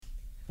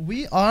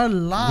We are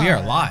live. We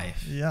are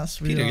live. Yes,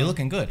 we Peter, are. you're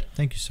looking good.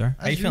 Thank you, sir.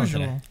 How you feeling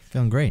today?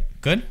 Feeling great.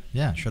 Good?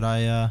 Yeah. Should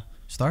I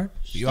start?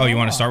 Oh, you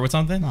want to start with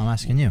something? No, I'm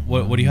asking you.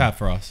 What do you have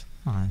for us?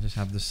 Oh, I just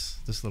have this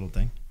little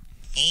thing.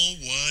 Oh,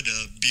 what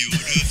a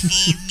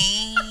beautiful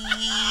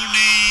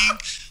morning.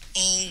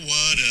 Oh,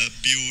 what a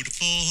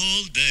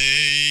beautiful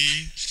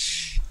day.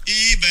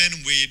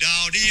 Even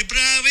without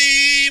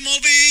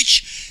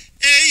Ibrahimovic,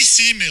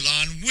 AC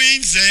Milan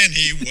wins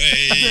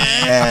anyway.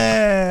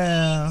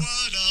 Yeah.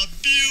 What a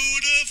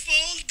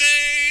beautiful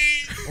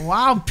day.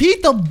 Wow,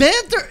 Pete, the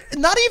banter,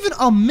 not even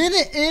a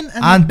minute in, and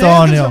the Antonio.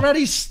 banter's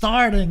already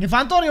starting. If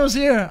Antonio was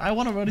here, I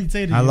want to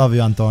rotate it. I love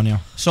you, Antonio.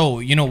 So,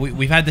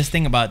 we've had this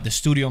thing about the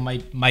studio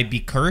might be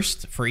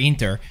cursed for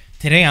Inter.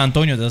 Today,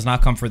 Antonio does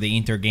not come for the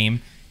Inter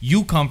game.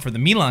 You come for the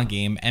Milan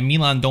game, and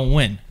Milan don't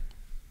win.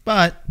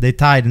 But they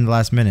tied in the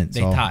last minute. They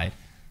so tied.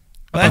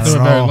 I But thought they I were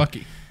don't very know.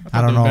 lucky. I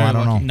don't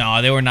know.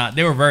 no, they were not.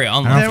 They were very I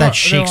don't know unlucky. if They that were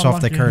shakes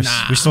off the unlucky. curse.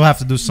 Nah. We still have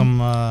to do some.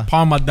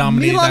 Parma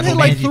dominated Milan that hit whole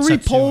like game. 3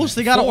 posts.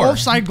 They got an Four.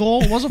 offside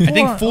goal. Was it 4? I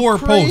think 4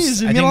 posts.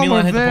 Crazy. I think Milan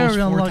were hit the post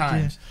very 4 unlucky.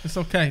 times. It's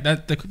okay. They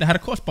had a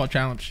crossbar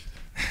challenge.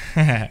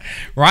 Ryan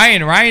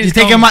is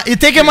You're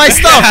taking my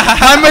stuff,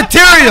 my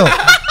material.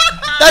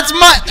 That's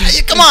my.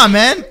 Come on,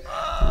 man.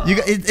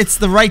 It's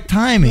the right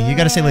timing. You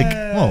got to say like,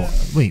 whoa,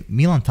 wait,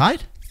 Milan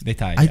tied? They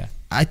tied,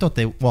 I thought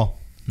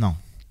no,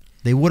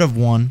 they would have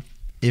won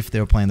if they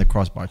were playing the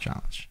crossbar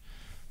challenge,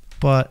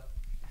 but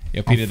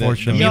Yo, Peter, the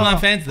unfortunately, Milan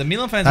fans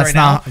that's right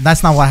now.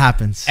 That's not what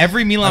happens.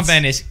 Every Milan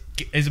fan is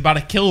about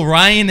to kill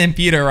Ryan and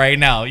Peter right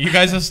now. You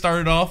guys have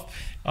started off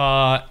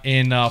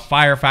in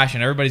fire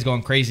fashion. Everybody's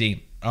going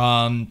crazy.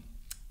 But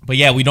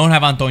yeah, we don't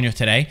have Antonio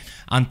today.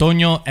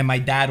 Antonio and my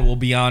dad will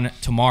be on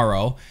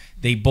tomorrow.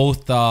 They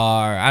both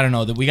are. I don't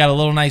know. We got a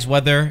little nice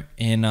weather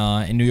in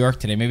New York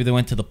today. Maybe they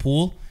went to the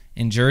pool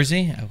in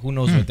Jersey. Who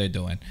knows what they're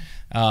doing?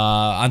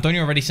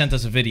 Antonio already sent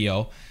us a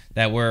video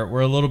that we're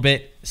a little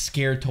bit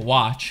scared to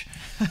watch.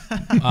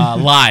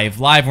 Live,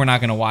 we're not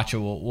gonna watch it.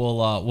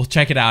 We'll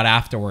check it out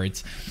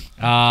afterwards.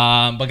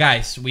 But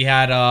guys, we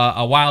had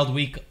a wild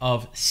week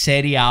of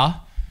Serie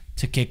A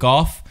to kick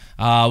off.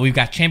 We've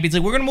got Champions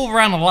League. We're gonna move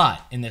around a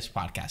lot in this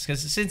podcast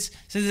because since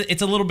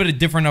it's a little bit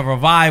different of a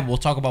vibe, we'll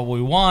talk about what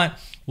we want.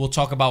 We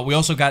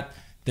also got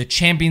the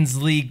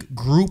Champions League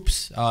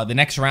groups. The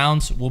next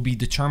rounds will be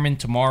determined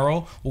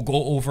tomorrow. We'll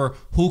go over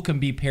who can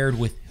be paired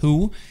with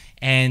who.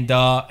 And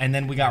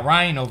then we got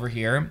Ryan over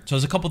here. So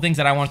there's a couple things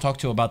that I want to talk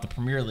to about the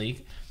Premier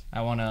League.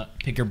 I want to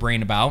pick your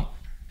brain about.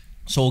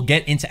 So we'll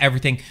get into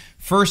everything.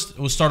 First,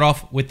 we'll start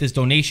off with this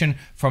donation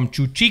from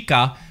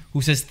Chuchica,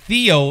 who says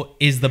Theo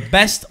is the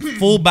best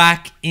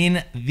fullback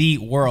in the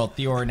world.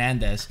 Theo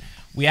Hernandez.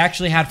 We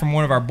actually had from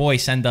one of our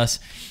boys send us,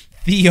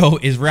 Theo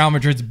is Real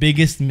Madrid's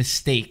biggest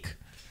mistake.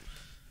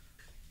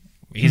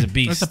 He's a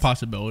beast. That's a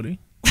possibility.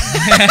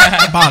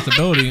 A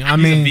possibility. I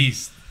He's mean, a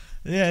beast.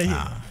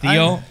 Yeah.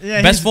 Theo,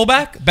 he's- best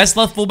fullback? Best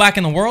left fullback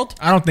in the world?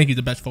 I don't think he's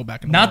the best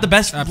fullback in the world. Not the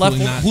best Absolutely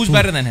left not. fullback. Who's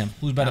better than him?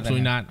 Who's better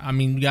Absolutely than him? not. I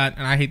mean, we got,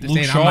 and I hate to Luke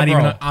say it, Shaw,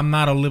 bro. I'm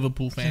not a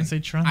Liverpool fan. Can't say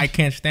Trent. I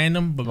can't stand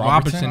him, but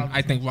Robertson?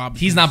 I think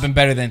Robertson. He's not been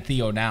better than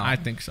Theo now. I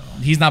think so.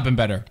 He's not been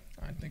better.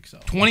 I think so.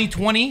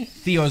 2020,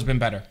 Theo's been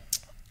better.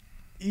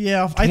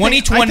 Yeah.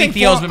 2020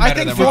 Theo's been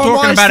better than We're Form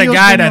talking about a Theo's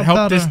guy been that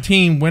helped better. this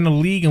team win a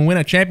league and win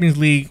a Champions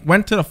League,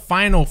 went to the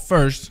final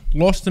first,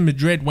 lost to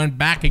Madrid, went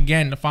back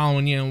again the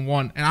following year and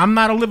won. And I'm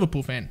not a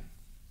Liverpool fan,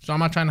 so I'm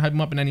not trying to hype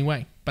him up in any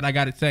way. But I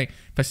got to say,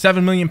 for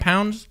 £7 million,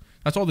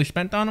 that's all they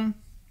spent on him.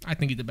 I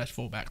think he's the best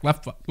fullback,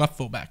 left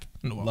fullback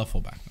in the world. Left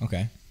fullback.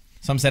 Okay.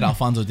 Some said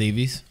Alphonso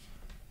Davies.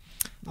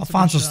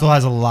 Alfonso still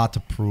has a lot to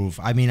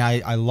prove. I mean,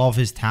 I love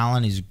his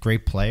talent. He's a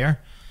great player,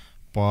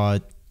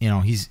 but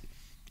he's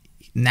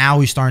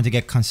starting to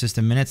get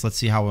consistent minutes. Let's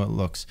see how it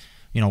looks.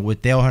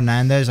 With Theo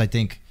Hernandez, I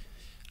think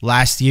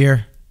last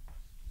year,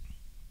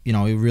 he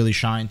really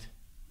shined,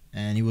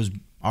 and he was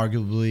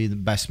arguably the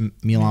best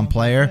Milan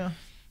player. Yeah.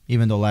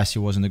 Even though last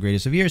year wasn't the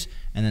greatest of years,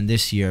 and then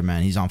this year,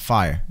 man, he's on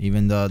fire.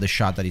 Even the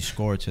shot that he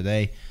scored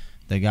today,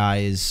 the guy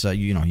is,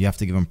 you have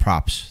to give him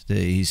props.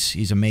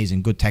 He's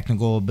amazing. Good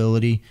technical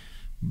ability,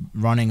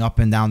 running up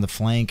and down the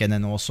flank, and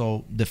then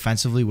also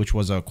defensively, which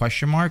was a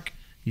question mark.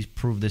 He's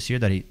proved this year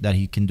that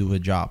he can do a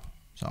job.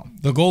 So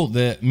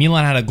The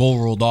Milan had a goal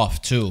ruled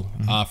off too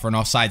for an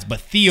offsides,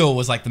 but Theo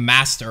was like the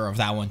master of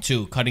that one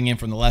too, cutting in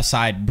from the left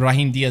side.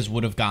 Brahim Diaz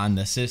would have gotten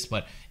the assist,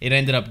 but it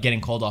ended up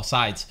getting called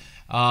offsides.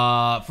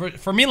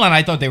 For Milan,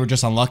 I thought they were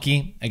just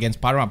unlucky against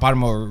Parma.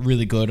 Parma were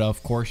really good,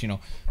 of course.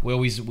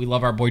 We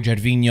love our boy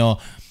Gervinho,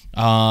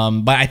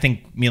 but I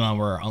think Milan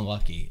were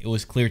unlucky. It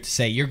was clear to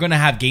say you're going to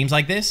have games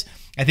like this.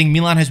 I think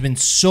Milan has been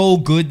so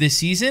good this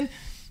season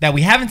that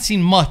we haven't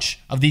seen much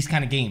of these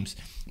kind of games,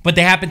 but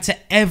they happen to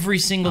every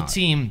single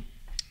team.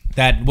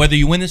 That whether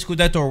you win the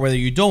Scudetto or whether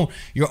you don't,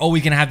 you're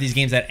always going to have these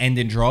games that end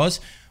in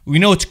draws. We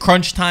know it's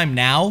crunch time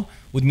now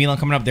with Milan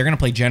coming up. They're going to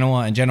play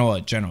Genoa, and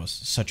Genoa's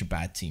such a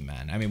bad team,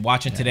 man. I mean,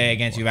 watching today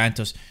against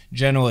Juventus,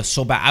 Genoa is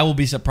so bad. I will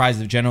be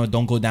surprised if Genoa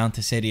don't go down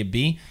to Serie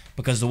B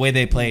because the way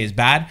they play is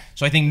bad.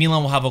 So I think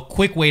Milan will have a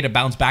quick way to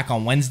bounce back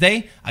on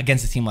Wednesday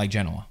against a team like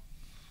Genoa.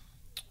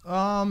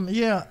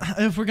 Yeah,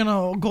 if we're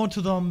gonna go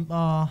to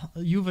the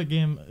Juve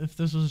game, if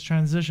this was a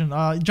transition,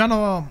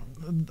 Genoa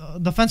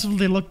defensively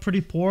they looked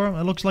pretty poor.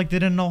 It looks like they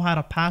didn't know how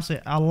to pass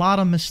it. A lot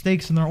of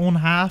mistakes in their own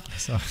half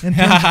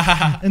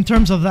in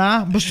terms of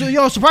that. But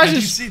surprisingly,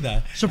 Did you see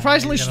that?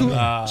 surprisingly,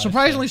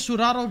 surprisingly,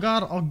 Sturaro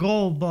got a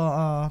goal,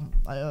 but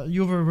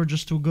Juve were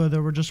just too good. They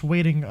were just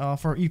waiting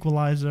for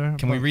equalizer.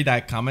 Can we read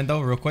that comment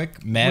though, real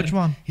quick? Med, Which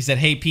one? He said,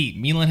 "Hey Pete,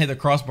 Milan hit the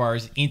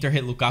crossbars. Inter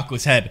hit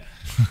Lukaku's head."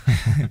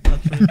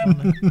 That's pretty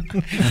funny.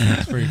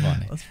 That's pretty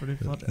funny. That's pretty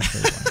funny.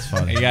 It's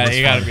funny. You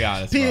gotta be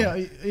honest. P,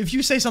 Bro. if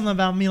you say something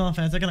about Milan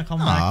fans, they're gonna come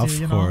back to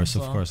you. Of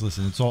course.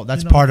 Listen, it's all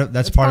that's You know, part of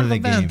it's part part of the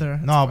of game. banter.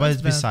 It's No, part- but it's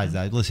it's besides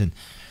banter. that. Listen,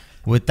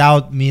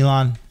 without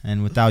Milan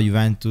and without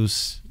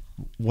Juventus,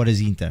 what is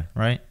Inter,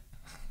 right?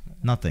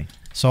 Nothing.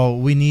 So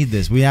we need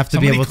this. We have to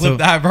Somebody be able clip to.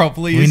 that, bro,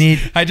 please. we need-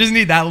 I just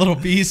need that little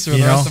piece for the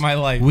You rest know, of my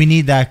life. We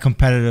need that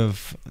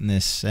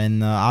competitiveness,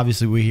 and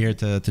obviously we're here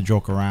to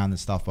joke around and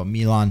stuff. But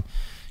Milan,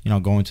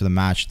 going to the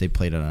match, they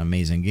played an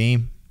amazing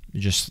game.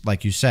 Just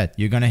like you said,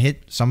 you're gonna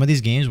hit some of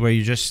these games where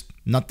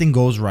nothing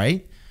goes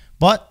right,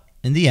 but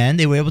in the end,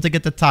 they were able to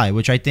get the tie,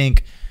 which I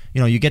think,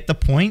 you get the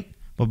point.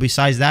 But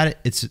besides that,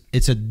 it's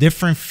a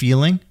different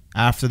feeling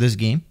after this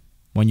game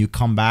when you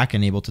come back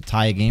and able to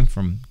tie a game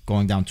from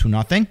going down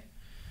 2-0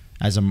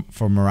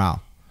 for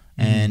morale.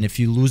 And if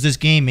you lose this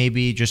game,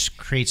 maybe it just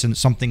creates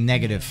something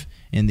negative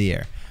in the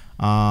air.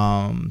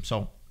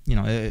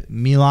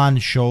 Milan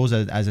shows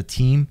that as a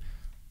team,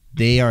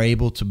 they are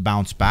able to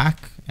bounce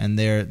back, and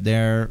they're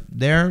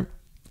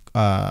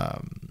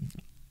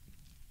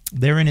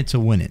in it to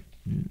win it.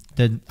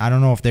 I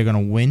don't know if they're gonna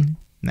win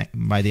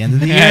by the end of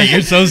the year. Yeah,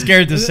 you're so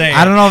scared to say it.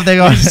 I don't know if they're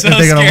You're so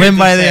gonna scared win to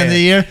by the say end of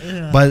the year.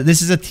 Yeah. But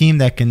this is a team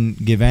that can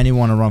give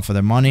anyone a run for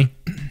their money,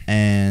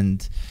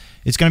 and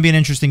it's gonna be an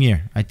interesting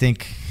year. I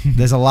think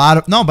there's a lot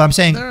of but I'm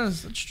saying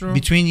That's true.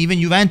 between even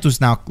Juventus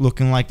now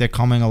looking like they're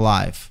coming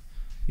alive,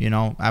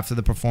 after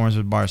the performance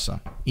with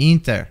Barca.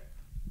 Inter,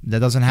 that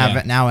doesn't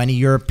have now any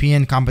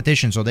European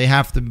competition, so they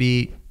have to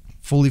be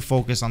fully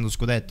focused on the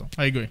Scudetto.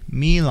 I agree.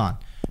 Milan,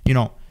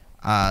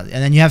 and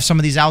then you have some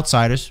of these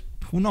outsiders.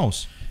 Who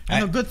knows?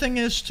 And the good thing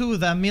is, too,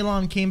 that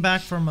Milan came back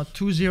from a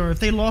 2-0. If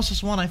they lost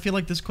this one, I feel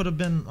like this could have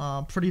been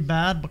pretty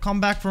bad. But come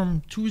back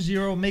from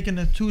 2-0, making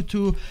it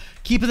 2-2,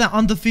 keeping that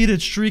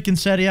undefeated streak in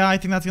Serie A, I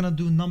think that's going to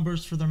do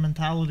numbers for their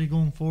mentality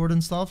going forward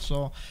and stuff.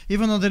 So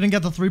even though they didn't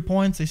get the 3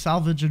 points, they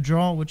salvaged a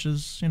draw, which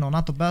is,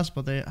 not the best,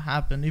 but they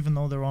happened, even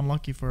though they were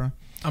unlucky for...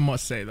 I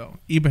must say, though,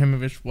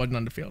 Ibrahimovic wasn't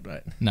on the field,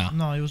 right? No.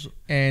 No, he was...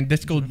 And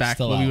this goes back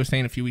to Still what we out. were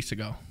saying a few weeks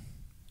ago.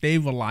 They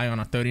rely on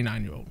a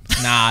 39-year-old.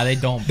 Nah, they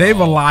don't. They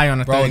bro. rely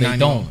on a Bro,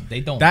 39-year-old. they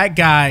don't. That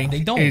guy They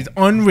don't. is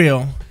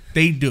unreal.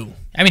 They do.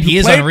 I mean, he You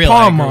is play unreal.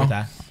 I agree with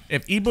that.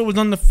 If Ibra was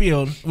on the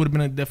field, it would have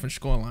been a different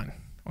scoreline.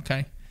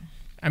 Okay?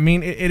 I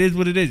mean, it is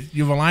what it is.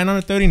 You're relying on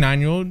a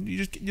 39-year-old.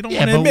 You don't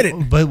want to admit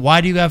it. But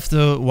why do you have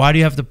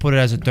to put it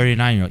as a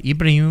 39-year-old?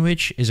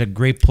 Ibrahimovic is a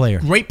great player.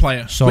 Great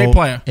player. So Great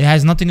player. it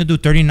has nothing to do.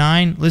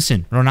 39.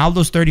 Listen,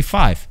 Ronaldo's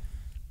 35.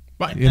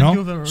 Right.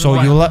 So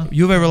relies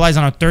Juve relies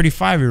on a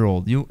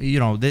 35-year-old.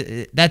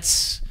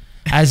 That's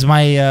as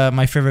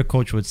my favorite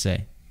coach would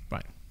say.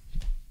 Right.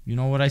 You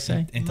know what I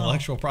say?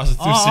 Intellectual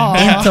prostitution.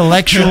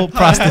 Intellectual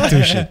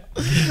prostitution.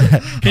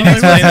 Can you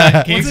explain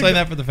that? Can you explain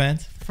that for the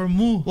fans? For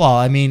Mu. Well,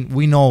 I mean,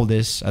 we know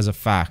this as a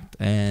fact,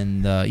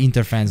 and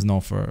Inter fans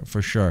know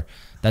for sure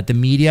that the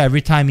media,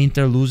 every time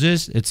Inter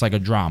loses, it's like a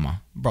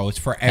drama. Bro, it's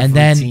for every And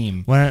then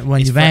team. when It's for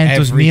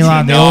Juventus, every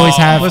Milan, team. they always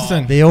have.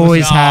 Listen. They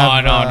always No,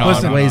 have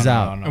no, ways no,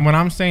 out. no. And when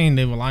I'm saying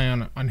they rely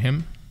on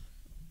him,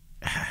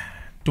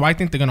 do I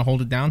think they're going to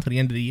hold it down to the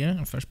end of the year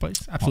in first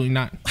place? Absolutely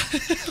not.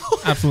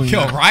 Absolutely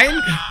Yo,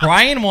 not.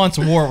 Ryan wants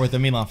war with the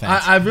Milan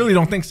fans. I really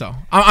don't think so.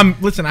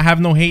 Listen. I have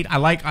no hate.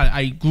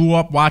 I grew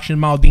up watching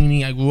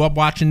Maldini. I grew up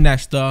watching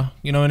Nesta.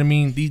 You know what I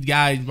mean? These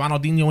guys,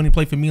 Ronaldinho when he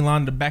played for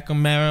Milan, the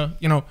Beckham era.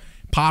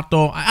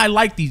 Pato. I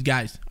like these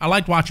guys. I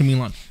liked watching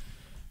Milan.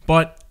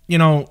 But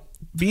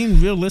being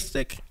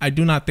realistic, I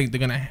do not think they're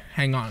gonna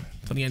hang on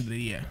till the end of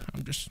the year.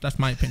 That's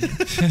my opinion.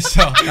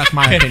 So That's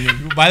my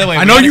opinion. By the way,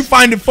 I know you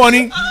find it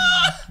funny,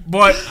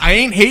 but I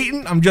ain't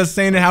hating. I'm just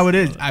saying it how it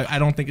is. I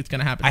don't think it's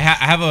gonna happen. I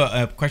have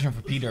a question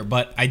for Peter,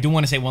 but I do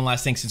want to say one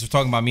last thing since we're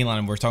talking about Milan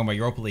and we're talking about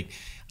Europa League.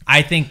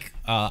 I think,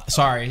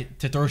 sorry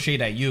to throw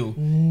shade at you,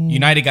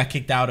 United got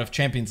kicked out of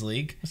Champions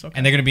League, okay.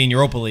 and they're going to be in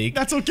Europa League.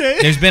 That's okay.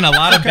 There's been a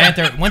lot of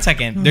banter. One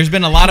second. There's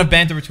been a lot of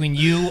banter between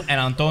you and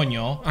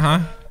Antonio.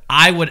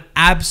 I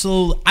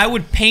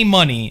would pay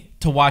money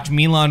to watch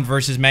Milan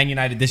versus Man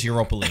United this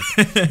Europa League.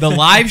 The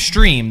live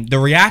stream, the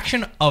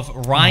reaction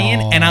of Ryan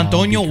and Antonio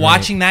that'd be great.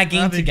 watching that game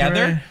That'd be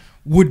together great.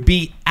 would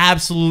be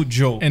absolute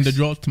jokes. And the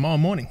draw is tomorrow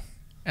morning.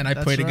 And I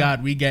pray to right.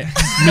 God we get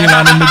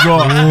Milan in the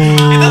draw. It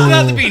doesn't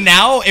have to be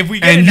now. If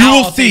we get And it you now,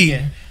 will I'll take see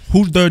it.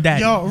 who's their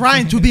daddy. Yo,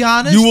 Ryan, to be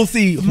honest, You will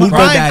see who's their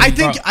Ryan,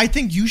 daddy. I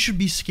think you should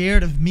be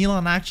scared if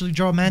Milan actually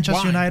draw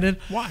Manchester Why? United.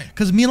 Why?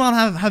 Because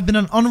Milan have been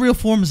in unreal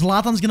form.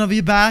 Zlatan's gonna be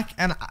back,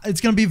 and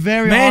it's gonna be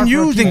very Man hard. for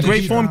a U's team in to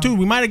great beat form them. too.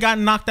 We might have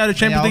gotten knocked out of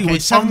Champions League. It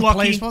was seventh unlucky.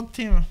 place. What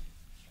team?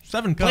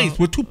 Seventh Go. place.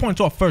 We're 2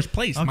 points off first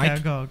place, Okay,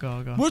 Mike. go.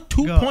 We're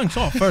 2 Go. points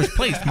off first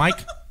place, Mike.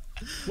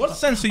 What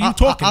sense are you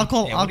talking? I'll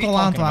call Yeah, what are you Anto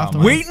talking about,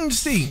 afterwards. Wait and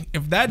see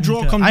if that draw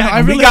Okay. comes I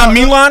back. really We got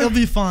Milan. It'll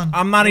be fun.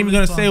 I'm not It'll even be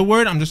gonna fun. say a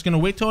word. I'm just gonna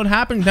wait till it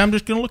happens. Then I'm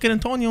just gonna look at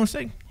Antonio and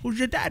say, "Who's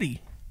your daddy?"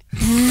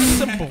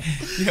 Simple.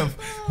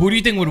 Who do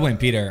you think would win,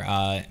 Peter?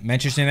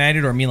 Manchester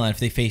United or Milan if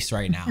they faced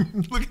right now?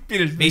 Look at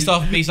Peter's based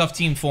off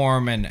team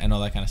form and all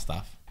that kind of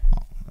stuff.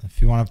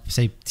 If you want to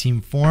say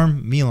team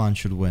form, Milan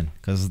should win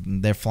because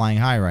they're flying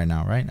high right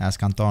now, right?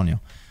 Ask Antonio.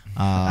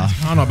 I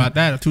don't know about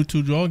that. A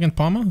 2-2 draw against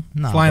Parma?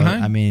 No, Flying but,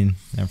 high? I mean,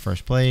 they're in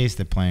first place.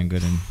 They're playing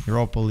good in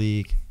Europa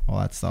League, all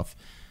that stuff.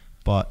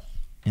 But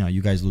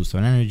you guys lose to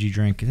an energy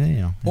drink. It's-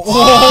 Listen.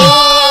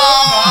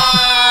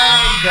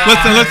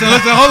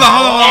 Hold on.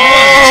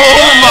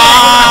 Oh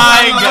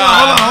my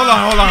God! Hold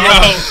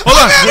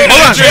on. We're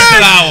gonna drink to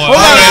that one.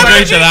 Hold on. We're gonna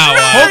drink to that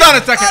one. Hold on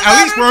a second. At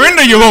least we're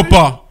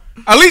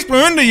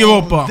in the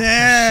Europa.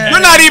 Damn. We're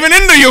not even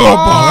in the Europa.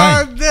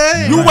 Oh,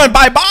 damn. You went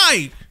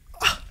bye-bye.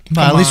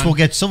 But at least on. we'll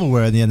get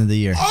silverware at the end of the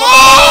year. Yo,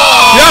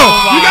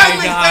 you guys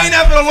been saying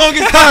that for the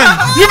longest time.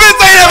 You've been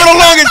saying that for the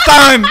longest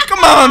time.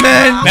 Come on,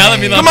 man. Now that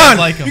Milan Come on.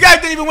 like him. You guys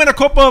didn't even win a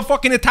Coppa of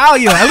fucking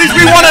Italia. At least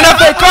we won an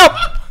FA Cup.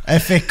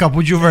 FA Cup,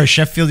 would you verse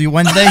Sheffield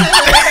Wednesday?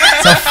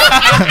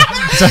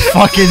 It's a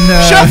fucking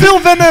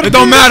Sheffield Wednesday. It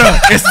don't matter.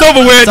 It's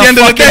silverware at the end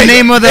of the day.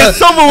 name of the It's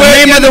silverware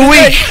name at of the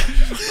week.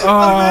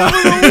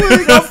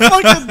 I'm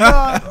fucking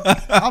done.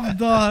 I'm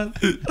done.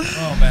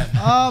 Oh man.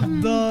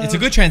 I'm done. It's a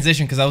good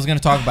transition because I was going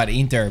to talk about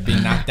Inter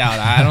being knocked out.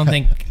 I don't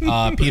think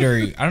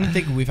Peter. I don't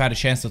think we've had a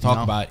chance to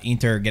talk about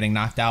Inter getting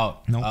knocked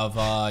out of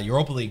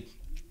Europa League.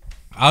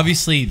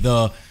 Obviously,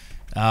 the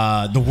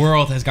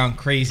world has gone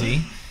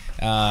crazy.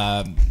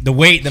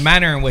 The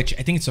manner in which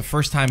I think it's the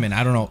first time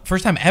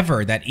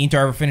ever that Inter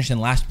ever finished in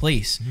last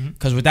place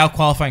because without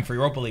qualifying for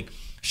Europa League.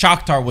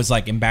 Shakhtar was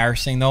like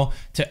embarrassing though.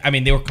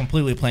 They were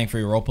completely playing for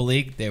Europa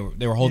League. They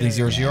were holding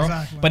 0-0.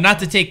 exactly. But not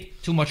to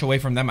take too much away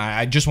from them.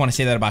 I just want to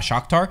say that about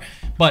Shakhtar.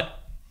 But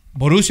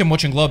Borussia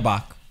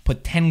Mönchengladbach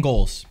put 10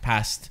 goals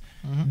past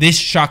this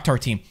Shakhtar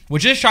team,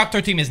 which this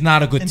Shakhtar team is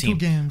not a good In 2 team.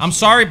 games. I'm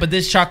sorry, but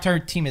this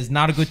Shakhtar team is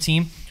not a good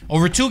team.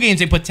 Over 2 games,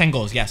 they put 10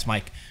 goals. Yes,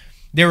 Mike.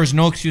 There is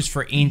no excuse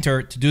for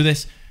Inter to do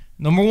this.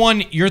 Number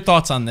one, your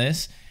thoughts on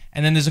this.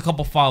 And then there's a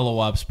couple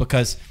follow-ups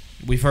because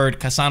we've heard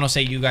Cassano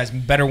say you guys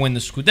better win the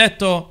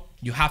Scudetto.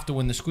 You have to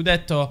win the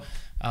Scudetto.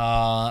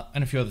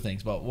 And a few other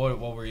things. But what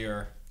were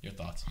your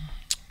thoughts?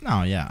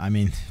 No, yeah. I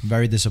mean,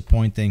 very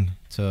disappointing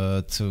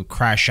to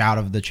crash out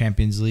of the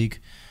Champions League,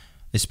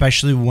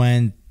 especially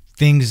when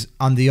things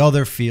on the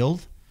other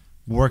field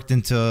worked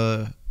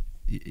into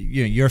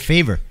your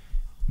favor.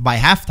 By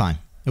halftime,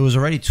 it was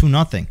already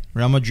 2-0.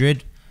 Real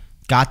Madrid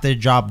got their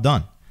job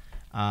done.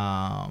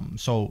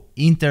 So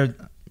Inter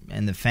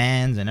and the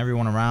fans and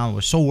everyone around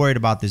were so worried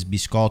about this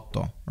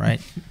biscotto,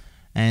 right?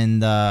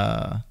 And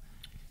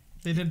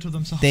They did it to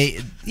themselves.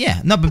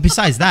 but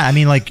besides that, I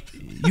mean, like,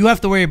 you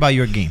have to worry about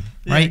your game,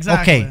 Yeah, right?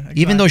 exactly, Okay,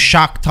 even though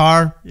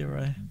Shakhtar, You're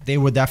right. they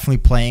were definitely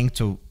playing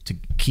to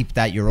keep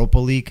that Europa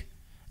League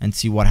and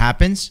see what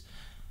happens.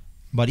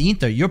 But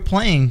Inter, you're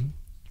playing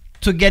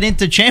to get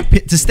into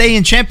to stay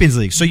in Champions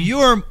League. So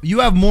you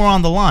have more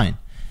on the line.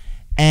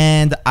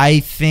 And I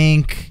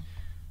think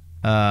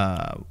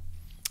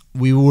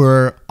we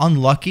were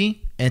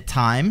unlucky at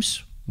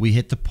times. We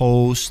hit the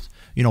post.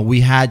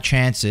 We had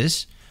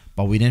chances,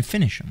 but we didn't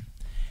finish them.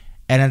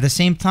 And at the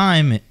same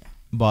time,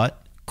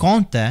 but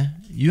Conte,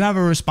 you have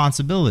a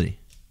responsibility.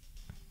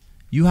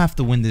 You have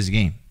to win this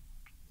game.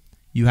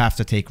 You have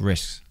to take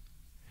risks.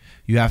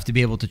 You have to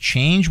be able to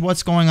change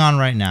what's going on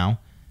right now,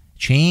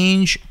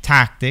 change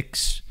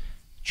tactics,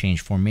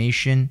 change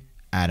formation,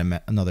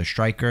 add another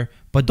striker,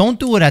 but don't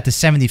do it at the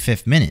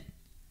 75th minute.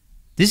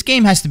 This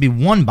game has to be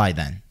won by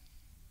then.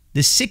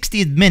 The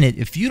 60th minute,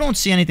 if you don't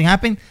see anything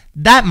happen,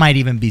 that might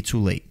even be too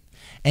late.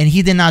 And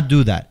he did not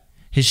do that.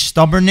 His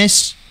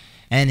stubbornness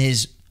and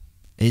his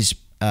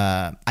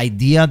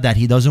idea that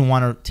he doesn't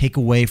want to take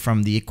away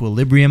from the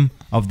equilibrium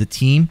of the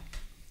team,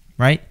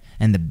 right?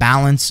 And the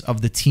balance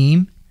of the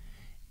team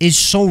is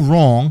so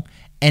wrong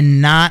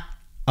and not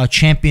a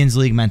Champions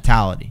League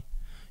mentality.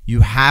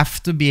 You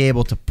have to be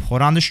able to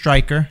put on the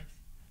striker.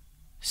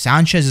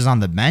 Sanchez is on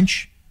the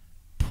bench.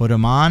 Put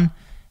him on.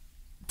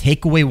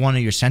 Take away one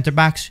of your center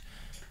backs.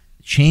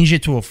 Change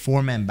it to a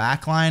 4-man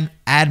back line.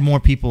 Add more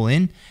people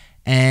in.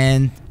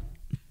 And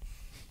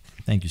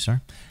thank you, sir.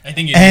 I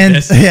think you need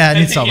this. Yeah,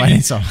 I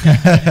need some.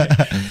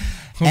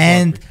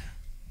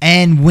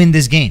 And win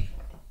this game.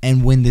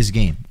 And win this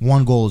game.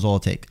 1 goal is all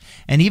it takes.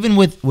 And even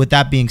with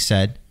that being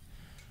said,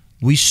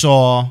 we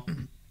saw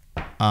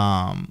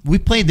we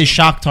played the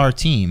Shakhtar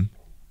team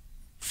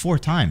 4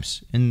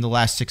 times in the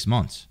last 6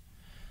 months.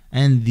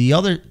 And the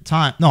other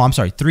time,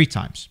 3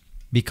 times.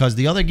 Because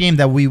the other game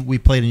that we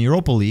played in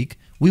Europa League,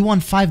 we won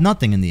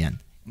 5-0 in the end.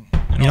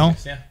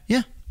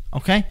 Yeah.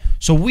 Okay.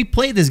 So we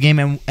played this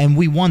game and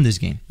we won this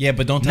game. Yeah,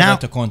 but don't tell Now-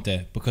 that to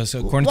Conte because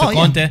according to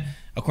Conte,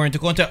 according to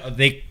Conte,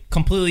 they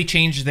completely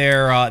changed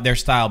their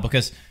style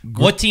because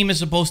what team is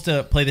supposed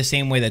to play the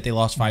same way that they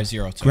lost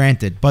 5-0 to?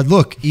 Granted, but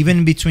look,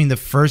 even between the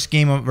first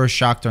game versus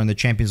Shakhtar in the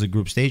Champions League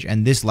group stage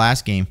and this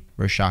last game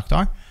versus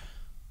Shakhtar,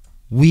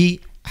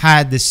 we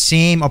had the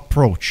same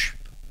approach.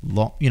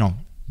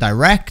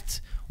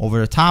 Direct, over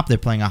the top. They're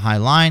playing a high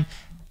line.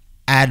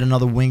 Add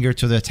another winger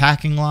to the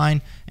attacking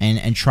line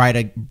and try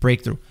to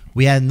break through.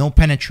 We had no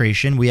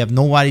penetration. We have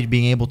nobody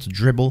being able to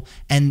dribble.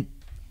 And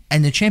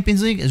the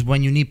Champions League is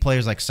when you need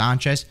players like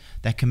Sanchez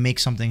that can make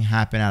something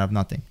happen out of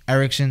nothing.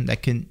 Eriksen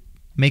that can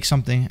make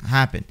something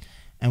happen.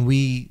 And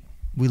we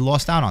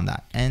lost out on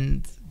that.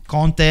 And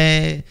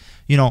Conte,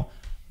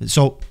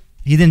 so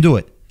he didn't do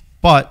it.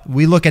 But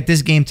we look at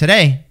this game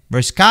today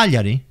versus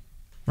Cagliari,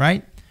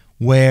 right?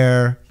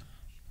 Where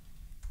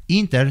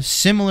Inter,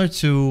 similar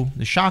to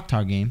the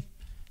Shakhtar game,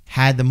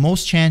 had the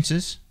most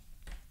chances,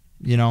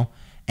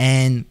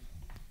 and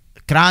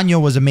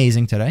Cranio was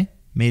amazing today.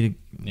 Made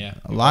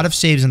a lot of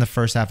saves in the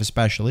first half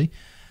especially.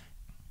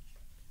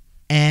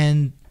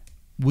 And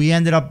we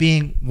ended up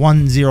being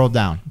 1-0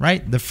 down,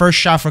 right? The first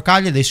shot for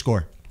Cagliari, they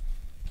score.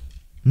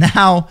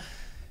 Now,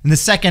 in the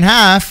second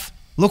half,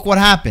 look what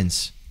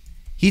happens.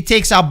 He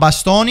takes out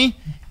Bastoni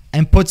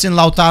and puts in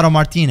Lautaro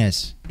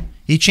Martinez.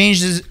 He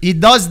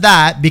does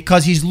that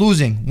because he's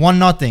losing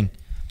 1-0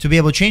 to be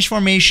able to change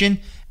formation,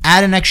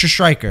 add an extra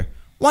striker.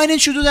 Why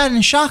didn't you do that in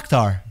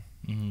Shakhtar?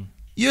 Mm-hmm.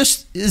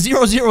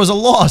 0-0 is a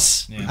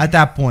loss at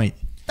that point.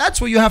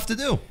 That's what you have to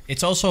do.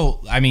 It's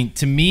also,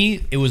 to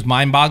me, it was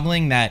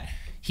mind-boggling that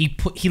he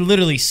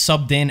literally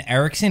subbed in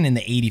Eriksen in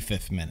the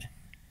 85th minute,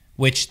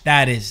 which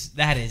that is.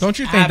 Don't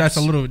you think that's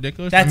a little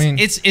ridiculous?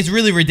 It's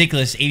really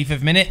ridiculous.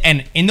 85th minute,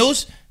 and in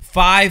those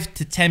 5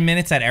 to 10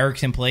 minutes that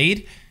Eriksen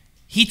played,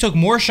 he took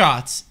more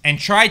shots and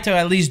tried to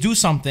at least do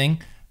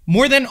something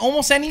more than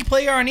almost any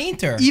player on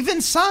Inter.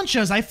 Even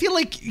Sanchez, I feel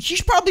like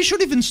he probably should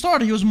even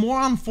start. He was more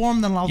on form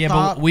than Lautaro.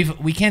 Yeah,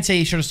 but we can't say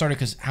he should have started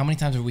because how many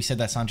times have we said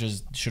that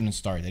Sanchez shouldn't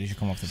start, that he should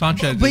come off the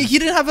bench? But he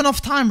didn't have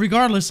enough time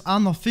regardless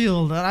on the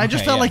field. And I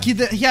just felt like he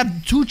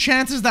had 2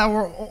 chances that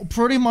were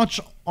pretty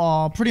much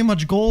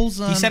goals.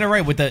 He said it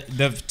right. With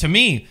to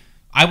me,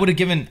 I would have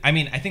given,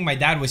 I think my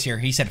dad was here.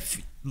 He said,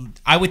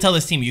 I would tell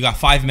this team, you got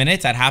 5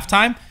 minutes at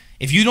halftime.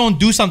 If you don't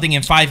do something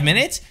in 5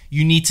 minutes,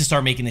 you need to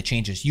start making the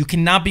changes. You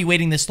cannot be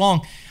waiting this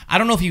long. I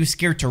don't know if he was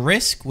scared to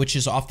risk, which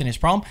is often his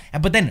problem.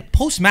 But then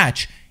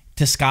post-match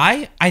to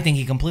Sky, I think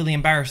he completely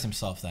embarrassed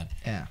himself then.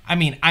 Yeah.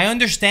 I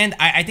understand.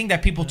 I think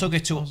that people took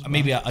it to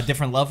maybe a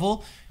different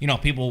level.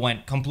 People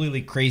went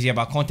completely crazy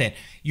about Conte.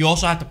 You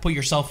also have to put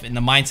yourself in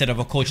the mindset of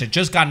a coach that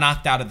just got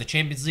knocked out of the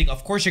Champions League.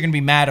 Of course, you're going to be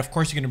mad. Of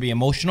course, you're going to be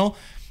emotional.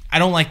 I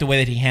don't like the way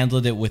that he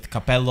handled it with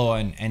Capello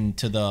and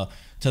to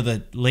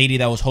the lady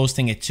that was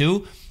hosting it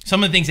too.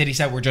 Some of the things that he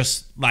said were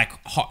just like,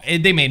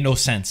 they made no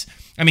sense.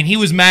 He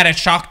was mad at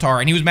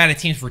Shakhtar and he was mad at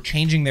teams for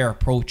changing their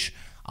approach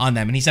on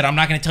them. And he said, I'm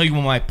not going to tell you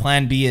what my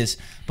plan B is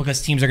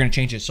because teams are going to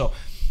change it. So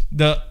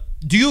do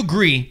you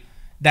agree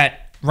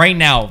that right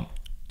now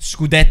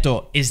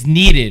Scudetto is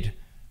needed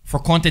for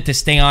Conte to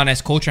stay on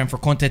as coach and for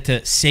Conte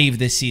to save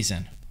this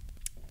season?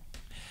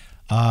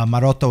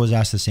 Marotta was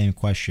asked the same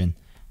question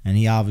and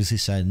he obviously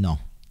said no.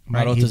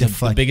 Right? Marotta's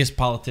the biggest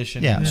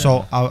politician. Yeah,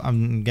 so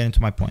I'm getting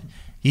to my point.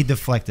 He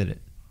deflected it.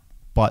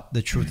 But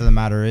the truth of the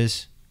matter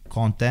is,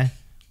 Conte,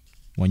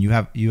 when you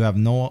have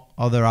no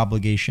other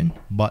obligation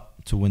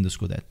but to win the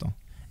Scudetto.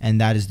 And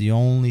that is the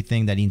only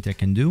thing that Inter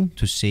can do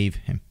to save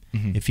him.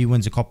 Mm-hmm. If he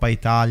wins the Coppa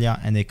Italia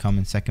and they come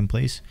in second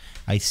place,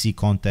 I see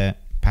Conte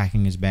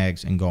packing his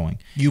bags and going.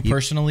 You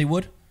personally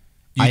would?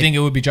 Do you think it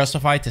would be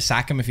justified to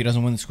sack him if he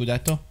doesn't win the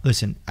Scudetto?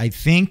 Listen, I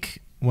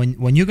think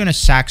when you're going to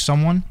sack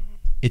someone,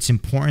 it's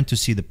important to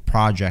see the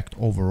project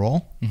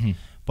overall. Mm-hmm.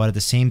 But at the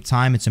same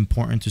time, it's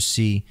important to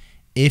see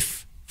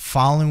if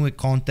following with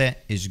Conte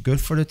is good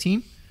for the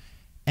team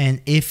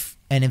and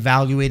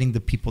evaluating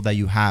the people that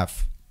you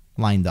have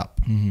lined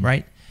up,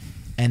 right?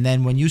 And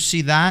then when you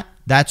see that,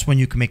 that's when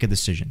you can make a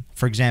decision.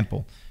 For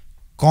example,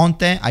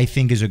 Conte, I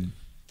think, is a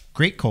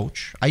great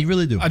coach. I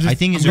really do. I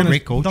think he's a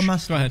great coach.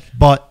 Go ahead.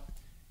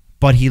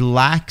 But he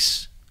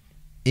lacks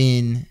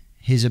in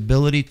his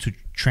ability to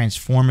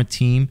transform a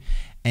team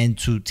and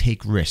to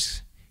take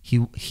risks.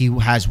 He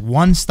has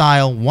one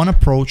style, one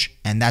approach,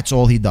 and that's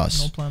all he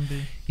does. No plan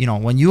B.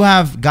 When you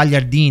have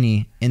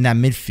Gagliardini in that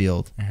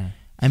midfield,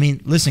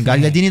 listen,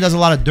 Gagliardini does a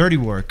lot of dirty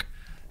work,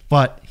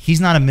 but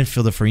he's not a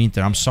midfielder for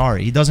Inter. I'm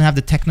sorry. He doesn't have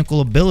the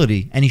technical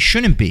ability, and he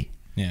shouldn't be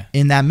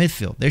in that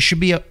midfield. There should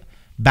be a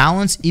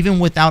balance even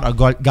without a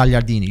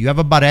Gagliardini. You have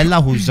a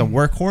Barella who's a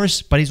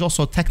workhorse, but he's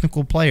also a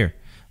technical player.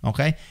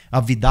 Okay?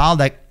 A Vidal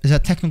that is a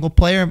technical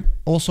player,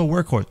 also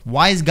workhorse.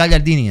 Why is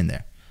Gagliardini in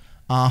there?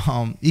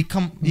 He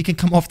can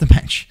come off the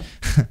bench.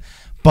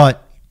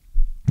 But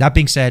that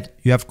being said,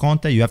 you have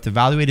Conte, you have to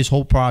evaluate his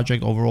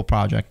overall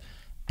project,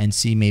 and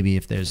see maybe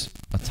if there's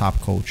a top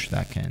coach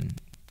that can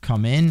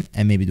come in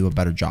and maybe do a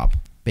better job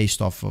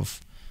based off of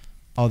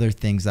other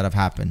things that have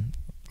happened.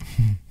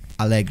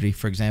 Allegri,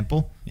 for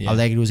example. Yeah.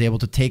 Allegri was able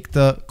to take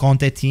the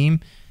Conte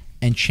team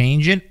and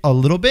change it a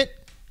little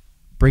bit,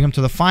 bring him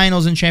to the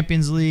finals in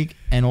Champions League,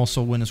 and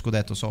also win a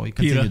Scudetto. So he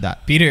continued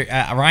that. Peter,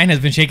 Ryan has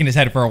been shaking his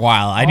head for a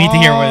while. I need to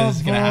hear what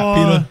is going to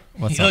happen. boy. Peter,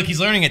 What's look, up? he's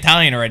learning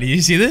Italian already.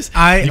 You see this?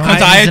 I- he comes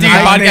to I- IoT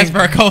I podcast think- for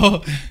a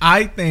couple.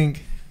 I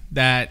think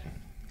that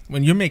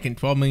when you're making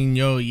 12 million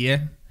euro a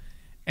year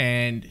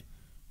and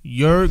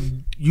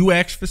you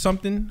ask for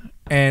something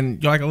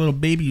and you're like a little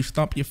baby, you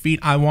stomp your feet,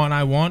 I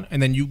want,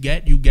 and then you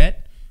got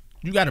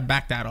to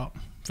back that up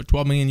for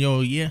 12 million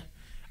euro a year.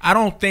 I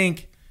don't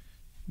think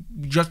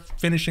just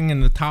finishing in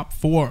the top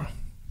 4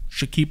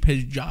 should keep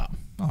his job.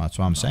 Oh, that's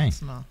what I'm saying.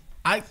 No.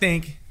 I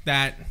think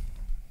that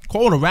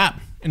call it a wrap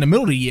in the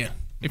middle of the year.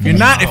 If you're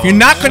not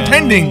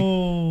contending,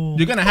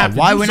 you're gonna have to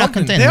Why do we're not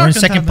something. contending? They We're are in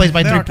second place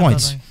by contending. 3 They are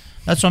points. contending.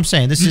 That's what I'm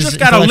saying. This You is just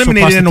got intellectual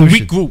eliminated in a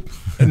weak prostitution. group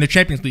in the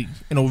Champions League,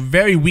 in a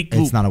very weak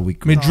group. It's not a weak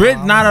group. Madrid,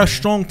 not a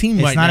strong team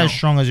It's right not now. as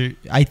strong as you.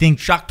 I think.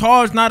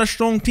 Shakhtar is not a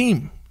strong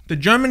team. The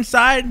German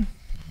side,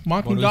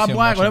 Borussia Mönchengladbach,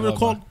 whatever they're Mönchengladbach.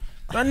 called,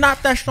 they're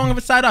not that strong of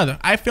a side either.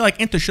 I feel like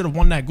Inter should have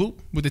won that group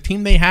with the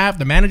team they have,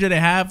 the manager they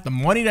have, the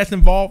money that's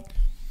involved.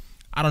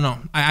 I don't know.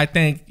 I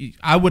think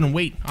I wouldn't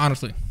wait,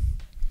 honestly.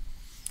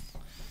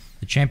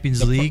 The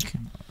Champions League,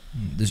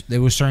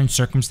 there were certain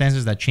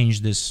circumstances that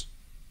changed this,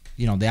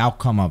 the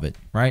outcome of it,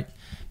 right?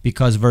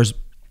 Because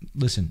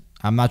listen,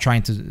 I'm not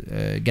trying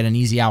to get an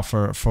easy out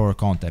for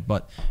Conte,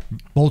 but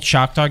both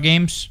Shakhtar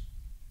games,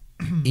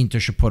 Inter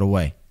should put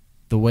away.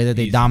 The way that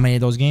they Easy. dominated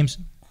those games,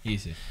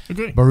 Easy.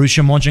 Agree.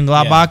 Borussia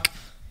Mönchengladbach,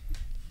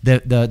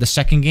 the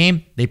second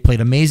game, they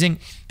played amazing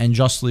and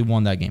justly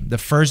won that game. The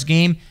first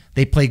game,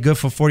 they played good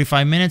for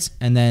 45 minutes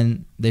and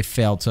then they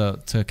failed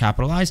to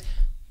capitalize.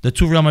 The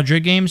 2 Real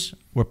Madrid games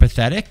were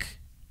pathetic.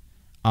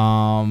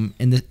 In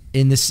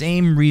the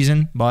same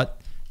reason, but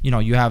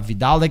you have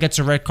Vidal that gets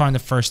a red card in the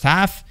first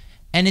half,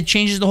 and it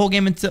changes the whole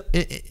game. It And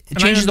I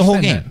changes the whole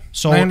understand game. that.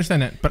 So I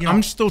understand that, but you know-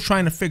 I'm still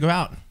trying to figure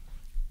out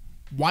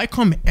why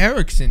come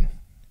Eriksen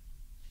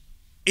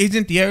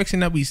isn't the Eriksen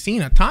that we've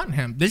seen at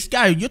Tottenham. This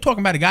guy, you're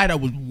talking about a guy that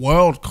was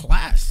world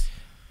class,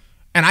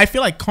 and I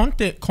feel like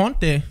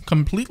Conte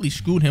completely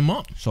screwed him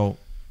up. So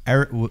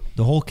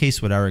the whole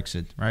case with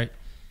Eriksen, right,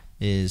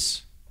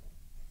 is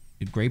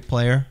a great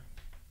player,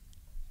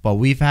 but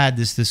we've had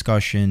this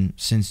discussion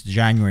since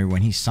January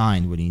when he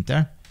signed with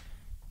Inter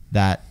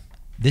that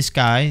this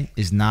guy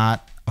is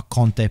not a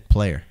Conte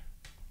player.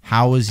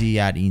 How is he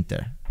at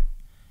Inter?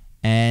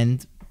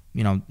 And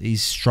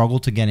he's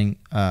struggled to getting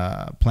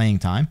playing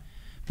time,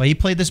 but he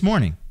played this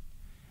morning,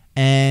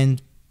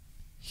 and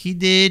he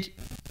did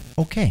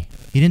okay.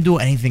 He didn't do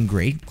anything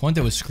great. Conte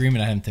was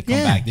screaming at him to come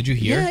back. Did you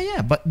hear?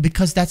 Yeah, but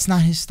because that's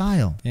not his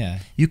style. Yeah.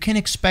 You can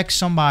expect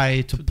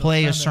somebody to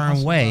play a defend and certain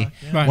hustle way back,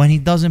 yeah. Right. when he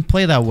doesn't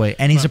play that way,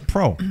 and he's a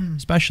pro,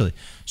 especially.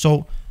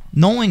 So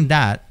knowing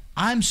that,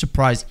 I'm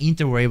surprised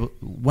Inter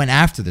went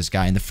after this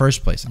guy in the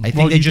first place. I think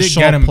Well, they you just did saw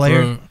get a him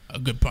player. for a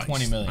good price.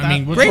 20 million. I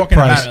mean, we're Great talking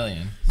price. about,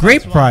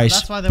 Great That's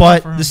price, why they but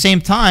went for at him. the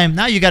same time,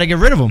 now you got to get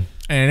rid of him.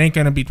 and it ain't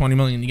gonna be 20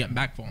 million you get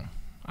back for him.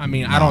 I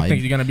mean, I don't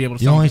think you're gonna be able to.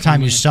 The sell him only for 20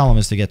 time you million. sell him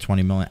is to get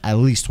 20 million, at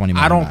least 20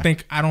 million.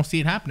 I don't see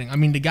it happening. I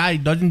mean, the guy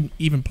doesn't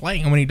even play,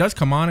 and when he does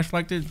come on, it's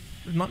like there's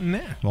nothing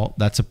there. Well,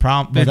 that's a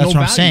problem. There's But that's no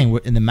what I'm value. saying.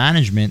 In the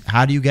management,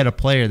 how do you get a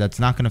player that's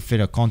not going to fit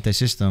a Conte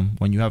system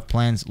when you have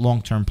plans,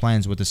 long-term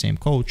plans with the same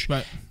coach,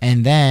 Right.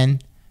 and then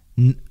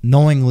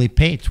knowingly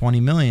pay 20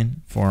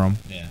 million for him?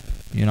 Yeah.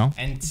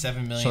 And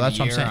 7 million So that's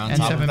a what I'm year saying. on And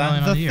top 7 of that.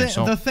 million. The, Another year, thing,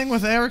 so- the thing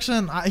with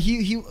Ericsson,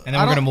 he And then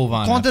we're gonna move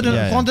on Conte after didn't,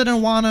 that. Yeah, Conte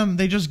didn't want him.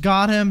 They just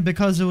got him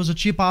because it was a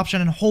cheap option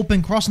and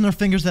hoping, crossing their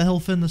fingers that he'll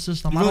fit in the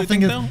system. You I really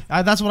don't think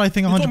think that's what I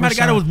think. You're 100%. talking about a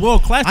guy that was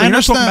world class. You're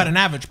not talking about an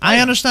average player. I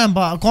understand,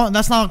 but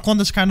That's not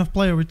Conte's kind of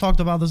player. We talked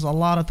about this a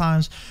lot of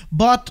times.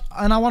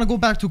 And I want to go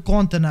back to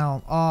Conte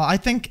now. I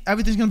think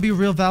everything's going to be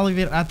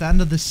reevaluated at the end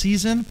of the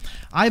season.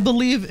 I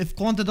believe if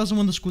Conte doesn't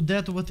win the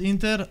Scudetto with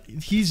Inter,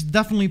 he's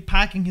definitely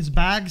packing his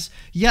bags.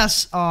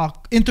 Yes,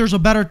 Inter's a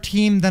better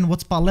team than what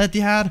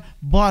Spalletti had,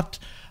 but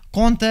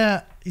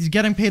Conte is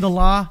getting paid a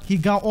lot. He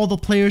got all the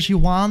players he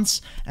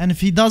wants, and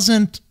if he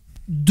doesn't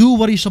do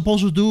what he's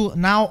supposed to do,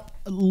 now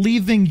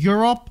leaving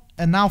Europe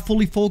and now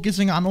fully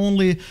focusing on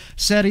only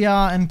Serie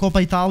A and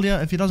Coppa Italia,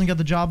 if he doesn't get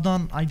the job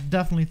done, I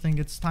definitely think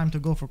it's time to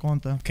go for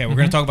Conte. Okay, we're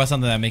going to talk about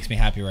something that makes me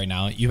happy right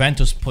now.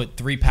 Juventus put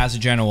 3 past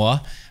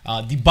Genoa.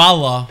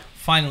 Dybala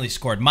finally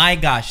scored. My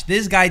gosh,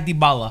 this guy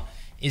Dybala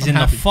is in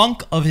happy. the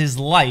funk of his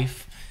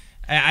life.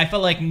 I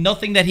felt like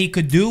nothing that he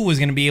could do was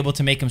going to be able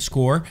to make him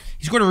score.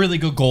 He scored a really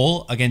good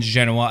goal against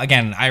Genoa.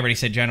 Again, I already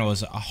said Genoa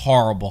is a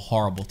horrible,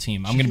 horrible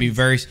team. I'm going to be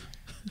very...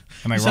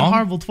 Am I You said wrong?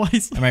 horrible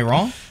twice. Am I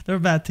wrong? They're a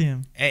bad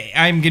team.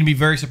 I'm going to be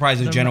very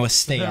surprised if They're Genoa bad-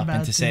 stay they're up bad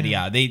into Serie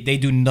A. team. They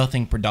do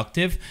nothing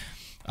productive.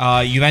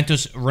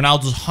 Juventus,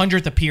 Ronaldo's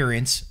 100th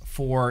appearance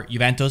for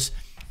Juventus.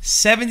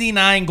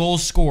 79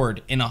 goals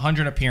scored in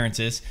 100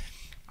 appearances.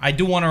 I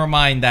do want to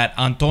remind that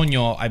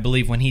Antonio, I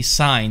believe, when he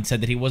signed,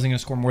 said that he wasn't going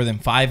to score more than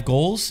 5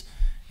 goals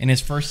in his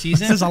first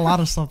season. There's a lot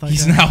of stuff.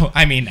 He's now,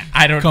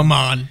 I don't... Come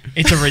on.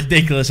 It's a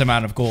ridiculous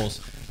amount of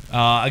goals.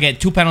 Again,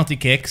 2 penalty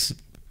kicks.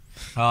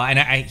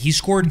 He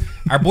scored.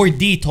 Our boy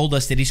D told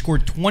us that he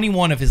scored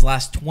 21 of his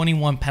last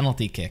 21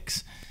 penalty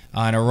kicks.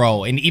 in a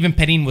row. And even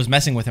Perin was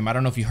messing with him. I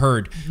don't know if you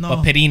heard, No.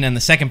 but Perin on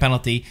the second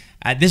penalty,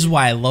 this is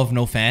why I love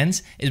no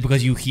fans, is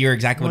because you hear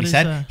exactly what What he is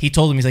said. that? He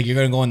told him, he's like, you're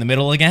going to go in the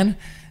middle again.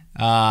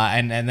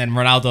 And then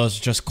Ronaldo's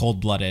just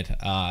cold-blooded.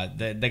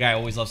 The guy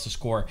always loves to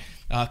score.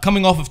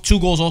 Coming off of 2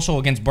 goals also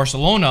against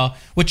Barcelona,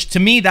 which to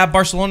me, that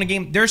Barcelona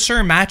game, there are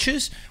certain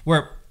matches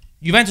where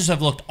Juventus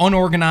have looked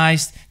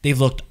unorganized, they've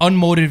looked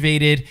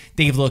unmotivated,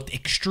 they've looked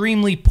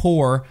extremely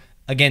poor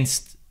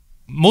against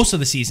most of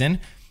the season.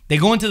 They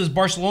go into this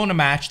Barcelona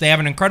match, they have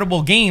an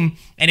incredible game,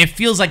 and it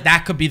feels like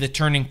that could be the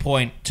turning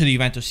point to the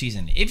Juventus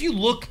season. If you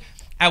look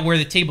at where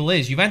the table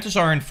is, Juventus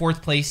are in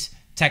 4th place,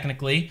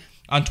 technically,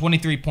 on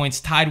 23 points,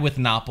 tied with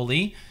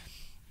Napoli.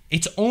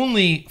 It's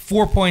only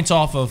 4 points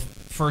off of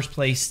first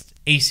place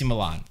AC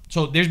Milan.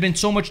 So there's been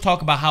so much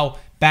talk about how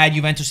bad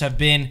Juventus have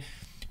been,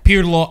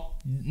 Pirlo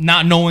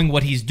not knowing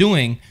what he's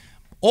doing.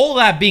 All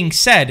that being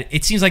said,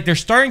 it seems like they're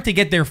starting to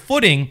get their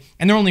footing,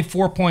 and they're only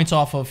 4 points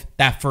off of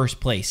that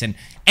first place. And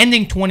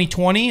ending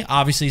 2020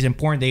 obviously is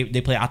important.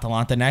 They play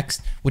Atalanta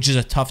next, which is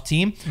a tough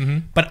team.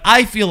 But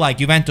I feel like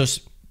Juventus,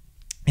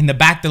 in the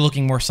back, they're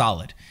looking more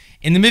solid.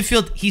 In the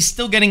midfield, he's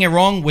still getting it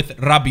wrong with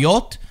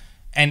Rabiot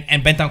and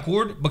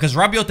Bentancur, because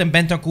Rabiot and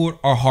Bentancur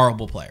are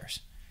horrible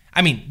players.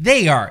 I mean,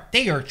 they are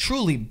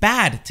truly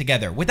bad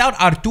together. Without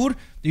Artur,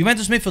 the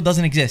Juventus midfield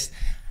doesn't exist.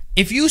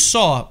 If you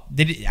saw,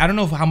 I don't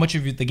know how much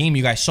of the game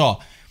you guys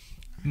saw,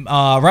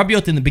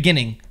 Rabiot in the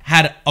beginning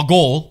had a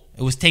goal.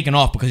 It was taken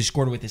off because he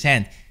scored with his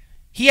hand.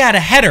 He had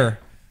a header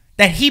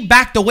that he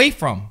backed away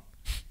from.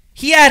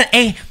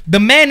 The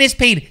man is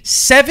paid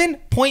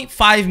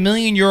 7.5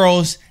 million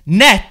euros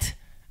net,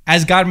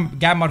 as Gab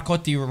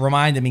Marcotti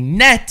reminded me,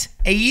 net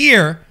a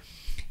year.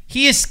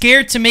 He is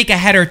scared to make a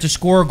header to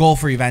score a goal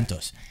for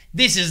Juventus.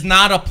 This is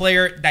not a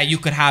player that you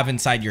could have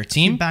inside your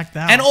team. Back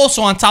down. And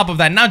also on top of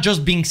that, not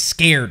just being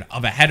scared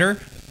of a header,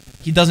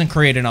 he doesn't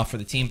create enough for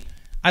the team.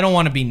 I don't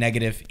want to be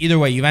negative. Either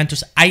way,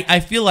 Juventus, I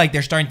feel like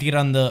they're starting to get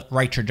on the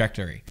right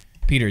trajectory.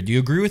 Peter, do you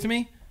agree with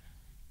me?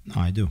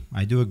 No, I do.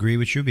 I do agree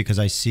with you, because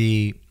I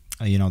see,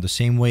 the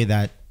same way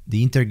that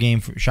the Inter game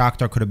for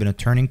Shakhtar could have been a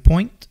turning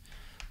point.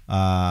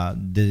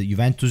 The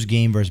Juventus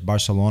game versus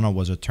Barcelona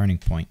was a turning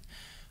point.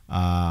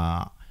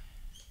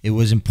 It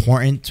was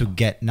important to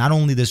get not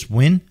only this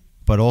win,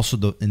 but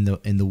also in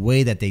the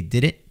way that they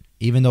did it.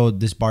 Even though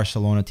this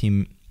Barcelona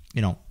team,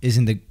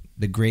 isn't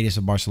the greatest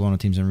of Barcelona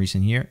teams in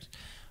recent years,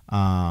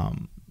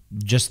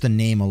 just the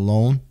name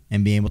alone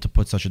and being able to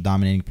put such a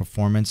dominating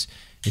performance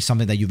is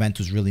something that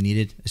Juventus really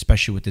needed,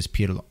 especially with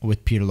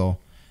Pirlo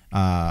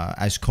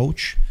as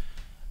coach.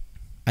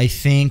 I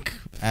think,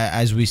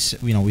 as we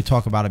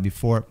talked about it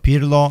before,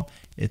 Pirlo,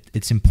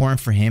 it's important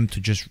for him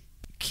to just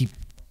keep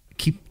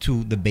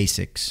to the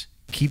basics,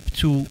 keep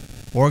to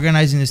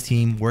organizing his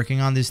team,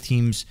 working on this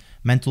team's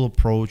mental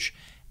approach,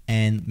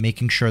 and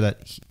making sure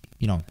that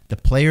the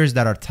players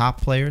that are top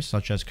players,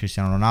 such as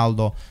Cristiano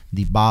Ronaldo,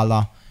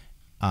 Dybala,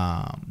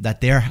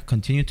 that they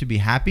continue to be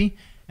happy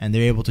and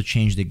they're able to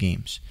change the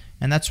games.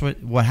 And that's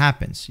what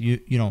happens.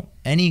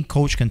 Any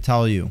coach can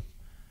tell you,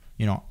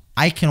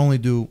 I can only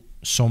do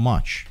so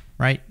much,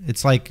 right?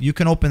 It's like you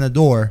can open the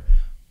door,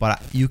 but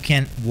you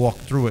can't walk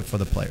through it for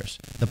the players.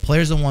 The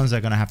players are the ones that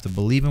are going to have to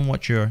believe in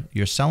what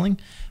you're selling,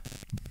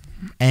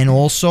 and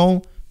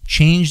also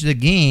change the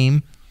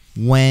game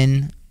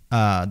when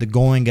the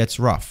going gets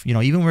rough.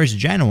 Even whereas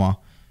Genoa,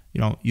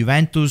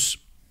 Juventus,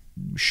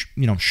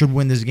 should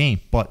win this game,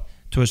 but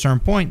to a certain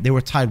point, they were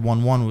tied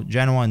 1-1 with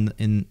Genoa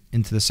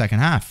into the second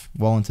half,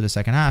 well into the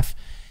second half.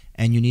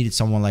 And you needed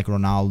someone like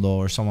Ronaldo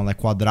or someone like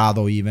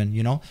Cuadrado even,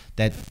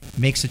 that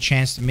makes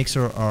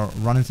a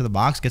run into the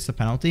box, gets the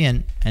penalty,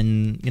 and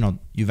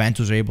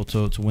Juventus are able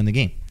to win the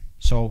game.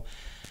 So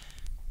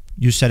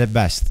you said it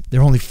best.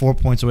 They're only 4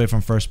 points away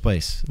from first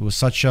place. It was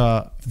such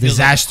a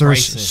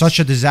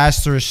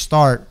disastrous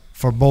start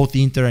for both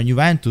Inter and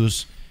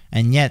Juventus,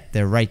 and yet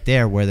they're right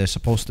there where they're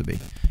supposed to be.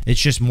 It's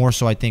just more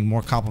so, I think,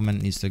 more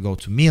compliment needs to go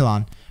to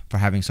Milan for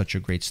having such a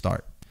great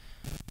start.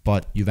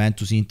 But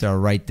Juventus, Inter are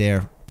right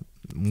there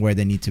where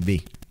they need to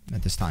be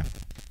at this time.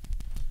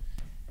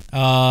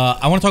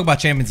 I want to talk about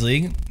Champions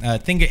League.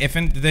 Think if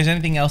there's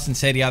anything else in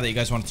Serie A that you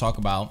guys want to talk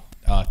about,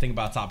 think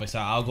about topics.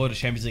 I'll go to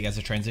Champions League as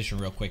a transition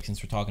real quick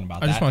since we're talking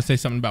about that. I just want to say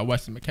something about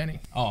Weston McKennie.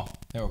 Oh,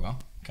 there we go.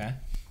 Okay.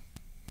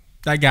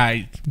 That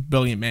guy,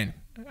 brilliant man.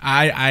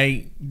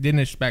 I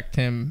didn't expect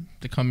him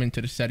to come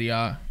into the Serie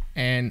A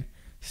and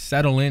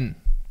settle in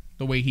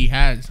the way he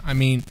has. I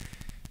mean,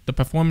 the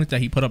performance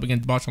that he put up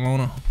against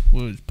Barcelona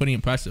was pretty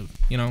impressive,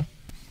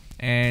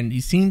 And he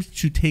seems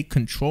to take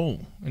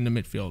control in the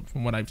midfield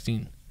from what I've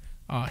seen.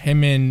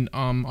 Him and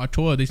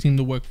Artur, they seem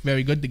to work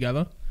very good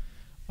together.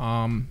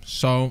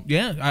 So,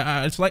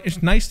 yeah,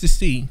 it's nice to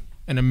see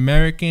an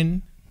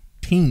American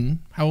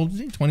team. How old is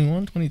he?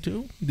 21,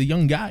 22? The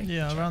young guy.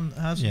 Yeah,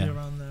 has to be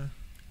around there.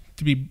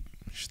 To be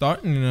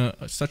starting in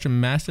such a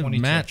massive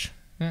 22. match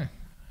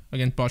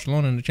against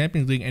Barcelona in the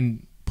Champions League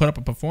and put up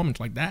a performance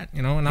like that,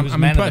 And He was I'm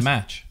man impressed. of the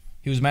match.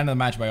 He was man of the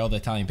match by all the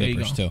Italian There you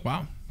papers go. too.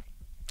 Wow.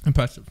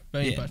 Impressive.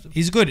 Very Yeah, impressive.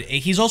 he's good.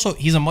 He's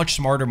a much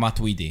smarter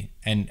Matuidi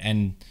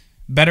and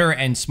better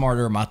and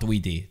smarter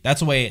Matuidi. That's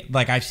the way,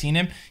 like, I've seen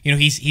him. You know,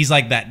 he's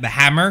like the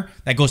hammer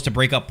that goes to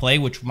break up play,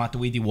 which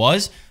Matuidi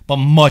was, but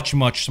much,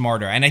 much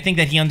smarter. And I think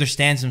that he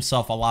understands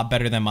himself a lot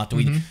better than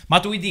Matuidi.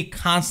 Matuidi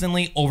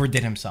constantly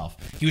overdid himself.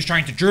 He was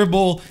trying to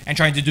dribble and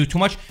trying to do too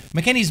much.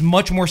 McKennie's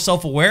much more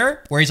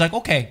self-aware, where he's like,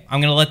 okay,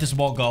 I'm going to let this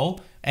ball go,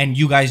 and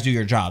you guys do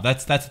your job.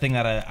 That's the thing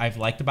that I've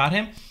liked about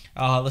him.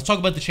 Let's talk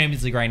about the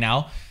Champions League right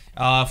now.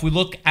 If we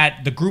look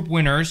at the group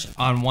winners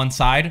on one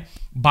side,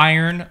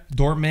 Bayern,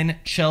 Dortmund,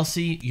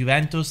 Chelsea,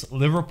 Juventus,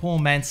 Liverpool,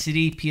 Man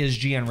City,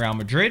 PSG, and Real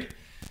Madrid.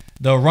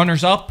 The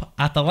runners-up,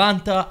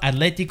 Atalanta,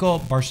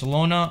 Atletico,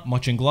 Barcelona,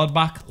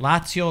 Mönchengladbach,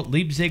 Lazio,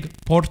 Leipzig,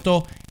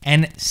 Porto,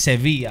 and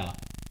Sevilla.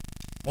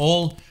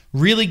 All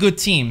really good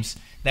teams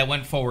that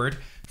went forward.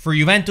 For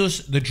Juventus,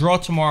 the draw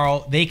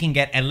tomorrow, they can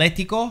get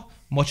Atletico,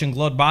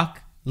 Mönchengladbach,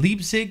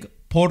 Leipzig,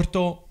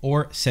 Porto,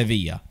 or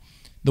Sevilla.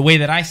 The way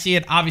that I see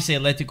it, obviously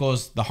Atletico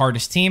is the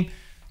hardest team.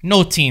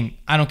 No team,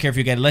 I don't care if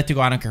you get Atletico,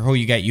 I don't care who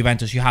you get,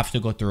 Juventus, you have to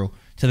go through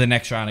to the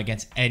next round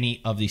against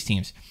any of these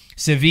teams.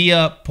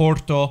 Sevilla,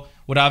 Porto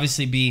would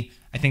obviously be,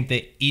 I think,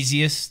 the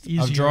easiest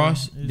of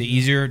draws. The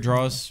easier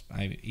draws,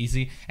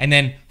 easy. And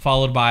then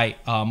followed by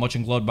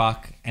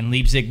Mönchengladbach and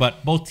Leipzig,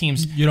 but both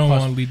teams... You don't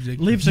want Leipzig.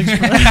 Leipzig's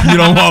You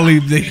don't want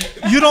Leipzig.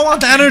 You don't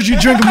want the energy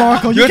drink,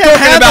 Marco. You You're can't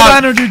talking handle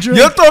about- the energy drink.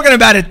 You're talking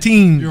about a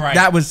team You're right.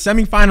 that was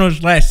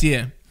semifinals last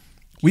year.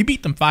 We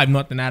beat them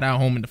 5-0 at our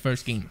home in the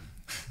first game.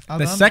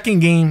 The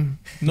second game,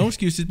 no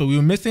excuses, but we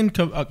were missing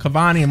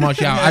Cavani and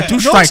Martial. I had two no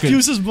strikers.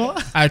 excuses, boy.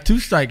 I had two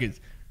strikers.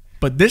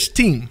 But this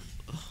team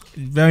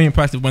is very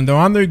impressive. When they're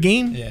on their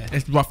game, Yeah.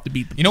 it's rough to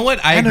beat them. You know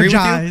what? I agree with you.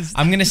 Energized.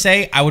 I'm going to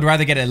say I would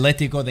rather get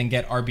Atletico than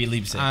get RB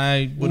Leipzig.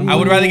 I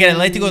would rather get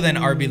Atletico than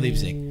RB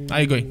Leipzig. I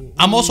agree.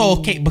 I'm also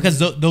okay because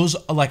those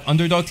are like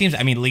underdog teams.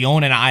 I mean,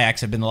 Lyon and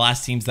Ajax have been the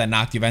last teams that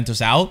knocked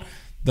Juventus out.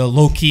 The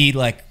low-key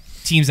like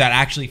teams that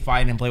actually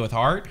fight and play with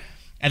heart.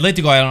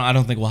 Atletico, I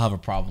don't think we'll have a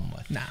problem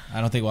with. Nah.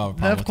 I don't think we'll have a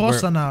problem Of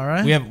course with. not,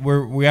 right?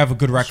 We have a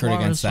good record Sorry,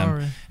 against them,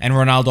 sorry. and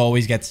Ronaldo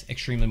always gets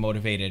extremely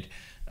motivated.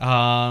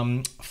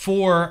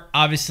 For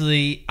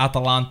obviously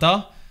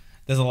Atalanta,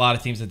 there's a lot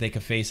of teams that they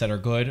could face that are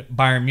good.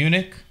 Bayern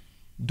Munich,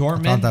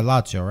 Dortmund. Atalanta,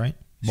 Lazio, right?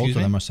 Both Excuse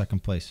of them me? are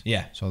second place.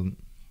 Yeah. So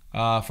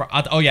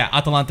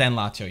Atalanta and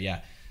Lazio. Yeah.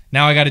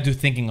 Now I got to do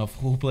thinking of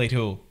who played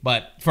who,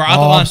 but for Oh,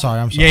 Atalanta,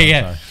 I'm sorry.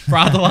 Yeah. For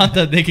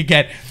Atalanta, they could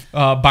get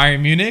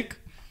Bayern Munich,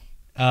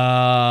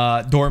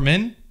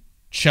 Dortmund,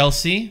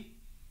 Chelsea,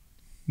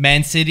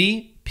 Man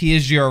City,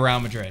 PSG, or Real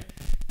Madrid.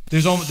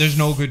 There's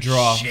no good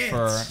draw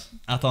for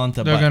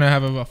Atalanta. They're but going to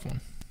have a rough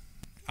one.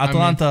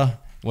 Atalanta.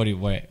 What do you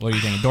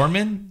think?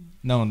 Dortmund?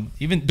 No,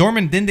 even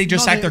Dortmund. Didn't they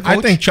just No, sack their I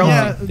coach? think Chelsea.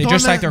 Yeah, They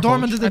just sacked their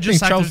Dortmund coach. did I just think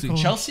sack their Chelsea.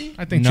 coach. Chelsea?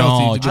 I think No,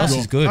 Chelsea's a good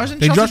Chelsea's draw. good. Isn't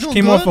They Chelsea just doing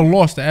came good? off a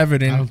loss to I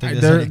Everton. don't think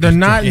there's any They're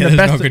not in Yeah, the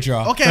there's best. no good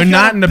draw. Okay, They're if you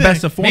not had in the to best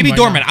pick. of form. Maybe right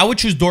Dortmund. now. I would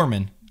choose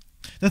Dortmund.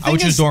 The I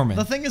would thing choose is, Dortmund.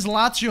 the thing is,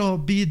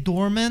 Lazio beat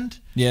Dortmund.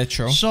 Yeah,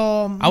 true.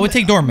 So I would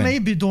take Dortmund.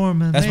 Maybe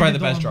Dortmund. That's maybe probably the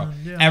best draw. Dortmund,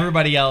 Yeah.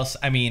 Everybody else,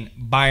 I mean,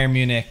 Bayern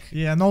Munich,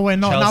 Yeah, no way,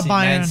 no, Chelsea, not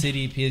Man Bayern.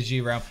 City,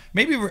 PSG, Real.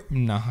 Maybe no, I'm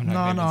not No, even no, saying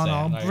it. I'm no.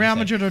 not even Real saying it.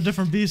 Madrid are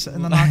different beasts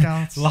in the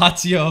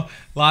knockouts.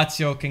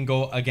 Lazio can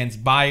go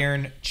against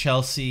Bayern,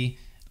 Chelsea,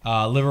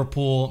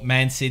 Liverpool,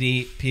 Man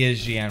City,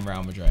 PSG, and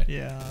Real Madrid.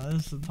 Yeah,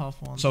 this is a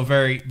tough one. So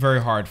very,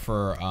 very hard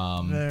for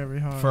Very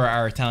hard. for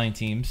our Italian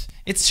teams.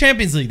 It's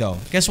Champions League though.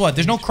 Guess what?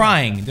 There's no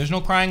crying. There's no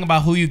crying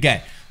about who you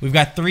get. We've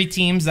got 3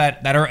 teams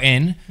that are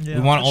in. Yeah,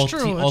 We want it's all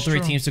true, 3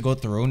 it's teams to go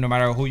through. No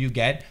matter who you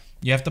get,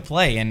 you have to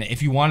play. And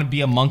if you want to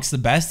be amongst the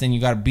best, then you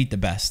got to beat the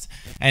best.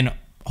 And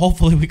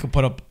hopefully we can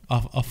put up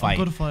a fight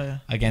good fight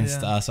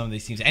against yeah. some of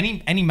these teams.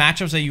 Any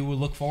matchups that you would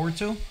look forward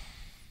to?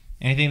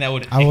 Anything that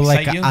would I would like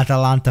excite you? an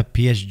Atalanta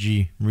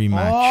PSG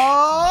rematch.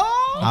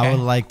 Oh, I Okay.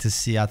 would like to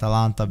see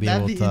Atalanta be that'd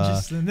able be to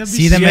interesting. That'd be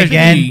see them PSG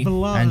again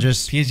beloved. and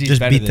just PSG is just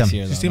better beat this them.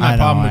 year, though. You see my I know,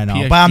 problem I with know.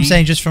 PSG? But I'm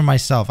saying just for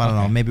myself. I don't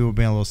Okay. know. Maybe we're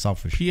being a little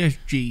selfish.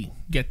 PSG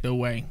get their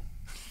way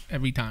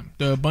every time.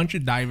 They're a bunch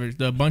of divers.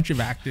 They're a bunch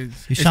of actors.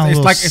 You sound a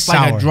little like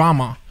sour. a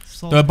drama.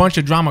 So- They're a bunch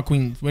of drama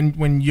queens.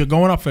 When you're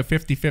going up for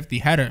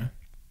 50-50 header,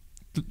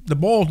 the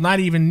ball's not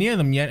even near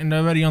them yet, and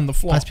they're already on the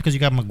floor. That's because you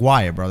got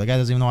Maguire, bro. The guy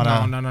doesn't even know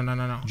how to. No.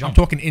 I'm Jump.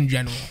 talking in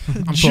general.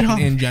 I'm Jump.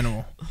 talking in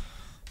general.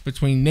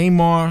 Between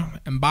Neymar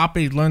and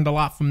Mbappe, learned a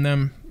lot from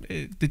them.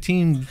 The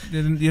team,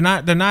 they're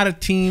not a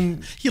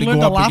team. He to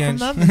learned go a up lot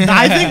against. from them.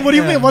 I think. What do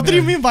you mean? What did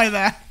you mean by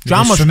that?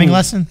 Drama swimming school.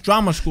 lesson?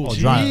 Drama school. Oh,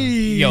 drama.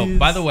 Yo,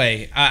 by the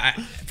way,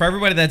 for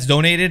everybody that's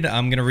donated,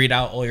 I'm going to read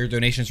out all your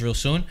donations real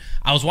soon.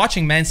 I was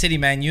watching Man City,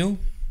 Man U.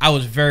 I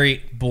was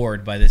very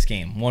bored by this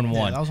game. 1-1.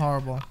 Yeah, that was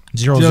horrible.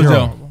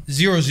 0-0.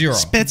 0-0.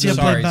 Spezia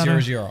Sorry, played better.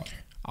 0-0.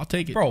 I'll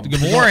take it. Bro, It's a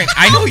good result. boring.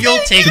 I know you'll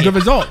take It's a it. good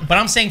result. But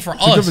I'm saying for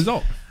It's a good us,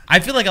 result.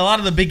 I feel like a lot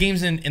of the big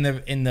games in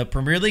the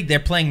Premier League, they're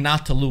playing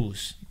not to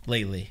lose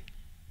lately.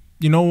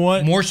 You know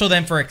what? More so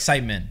than for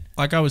excitement.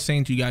 Like I was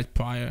saying to you guys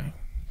prior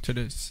to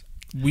this,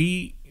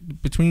 we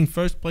between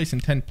first place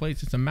and 10th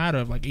place, it's a matter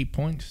of like 8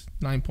 points,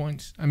 9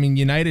 points. I mean,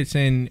 United's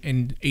in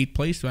 8th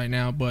place right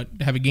now, but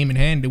they have a game in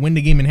hand. They win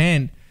the game in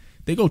hand,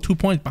 they go 2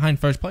 points behind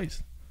first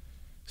place.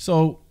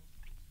 So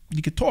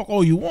you could talk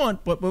all you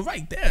want, but we're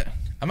right there.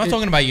 I'm not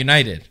talking about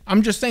United.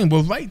 I'm just saying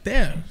we're right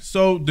there.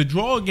 So the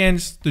draw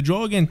against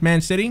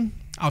Man City,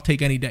 I'll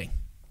take any day.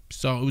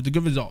 So it was a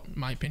good result, in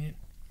my opinion.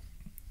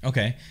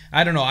 Okay.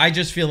 I don't know. I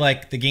just feel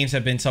like the games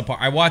have been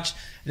subpar.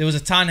 There was a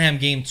Tottenham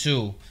game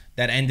too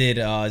that ended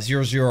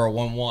 0-0 or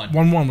 1-1.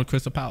 1-1 with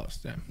Crystal Palace.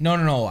 Yeah.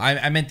 No.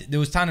 I meant there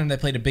was Tottenham that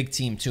played a big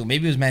team too.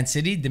 Maybe it was Man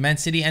City. Did Man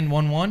City end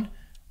 1-1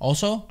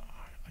 also?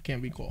 I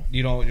can't recall.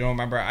 You don't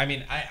remember? I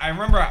mean, I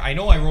remember. I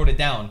know I wrote it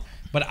down,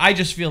 but I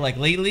just feel like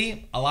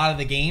lately a lot of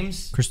the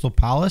games. Crystal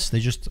Palace,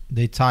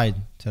 they tied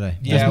today.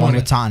 Yeah, Just one when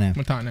with Tottenham.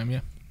 With Tottenham,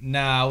 yeah.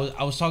 Nah,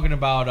 I was talking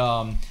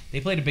about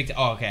they played a big.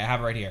 Oh, okay, I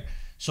have it right here.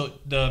 So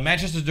the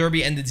Manchester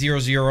Derby ended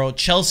 0-0.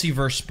 Chelsea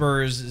versus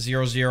Spurs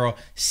 0-0.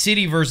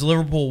 City versus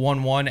Liverpool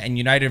 1-1, and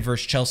United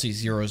versus Chelsea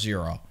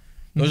 0-0.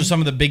 Those are some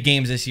of the big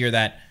games this year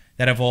that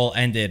have all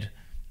ended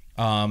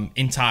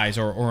in ties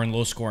or in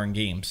low scoring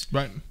games.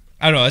 Right.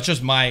 I don't know. That's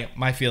just my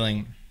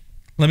feeling.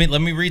 Let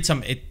me read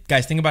some.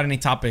 Guys, think about any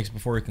topics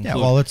before we conclude.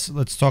 Yeah, well,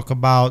 let's talk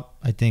about,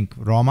 I think,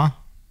 Roma.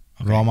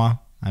 Okay. Roma,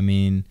 I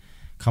mean,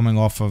 coming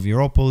off of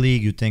Europa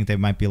League, you think they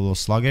might be a little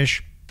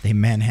sluggish. They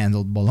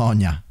manhandled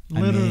Bologna.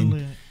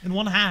 Literally. In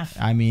one half.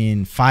 I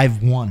mean,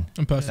 5-1.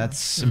 Impressive.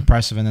 That's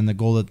impressive. And then the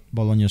goal that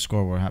Bologna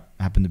scored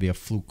happened to be a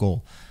fluke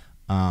goal.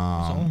 His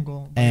own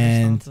goal.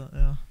 And,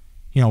 Yeah.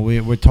 you know,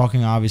 we're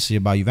talking obviously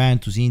about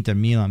Juventus, Inter,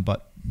 Milan,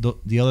 but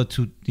the other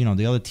two, you know,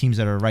 the other teams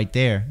that are right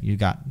there, you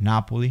got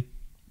Napoli,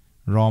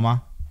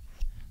 Roma,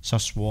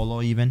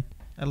 Sassuolo even.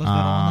 Hellas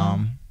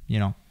Verona. You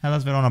know,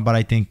 Hellas Verona, but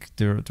I think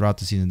throughout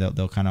the season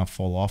they'll kind of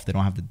fall off. They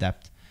don't have the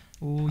depth.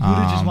 Ooh, Yuri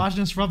just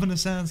watching this rubbing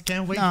his hands.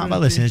 Can't wait. No, for but it.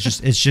 listen,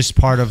 it's just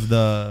part of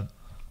the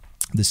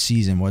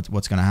season.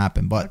 What's gonna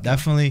happen? But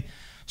definitely,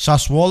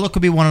 Sassuolo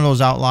could be one of those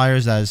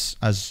outliers,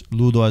 as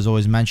Ludo has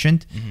always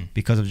mentioned,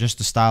 because of just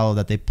the style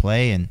that they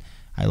play, and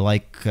I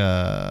like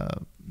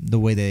the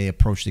way they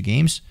approach the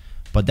games.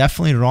 But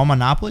definitely Roma,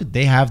 Napoli,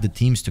 they have the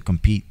teams to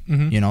compete.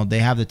 You know, they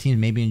have the teams.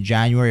 Maybe in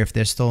January, if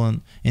they're still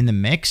in the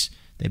mix,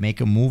 they make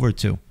a move or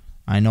two.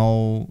 I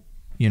know,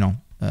 you know.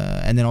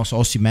 And then also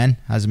Osimhen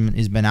has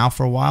been out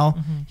for a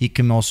while. He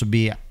can also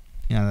be,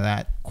 you know,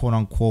 that quote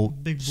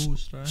unquote Big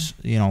boost, right?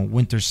 You know,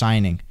 winter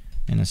signing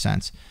in a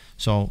sense.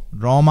 So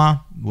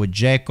Roma with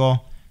Dzeko,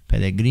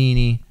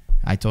 Pellegrini.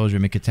 I told you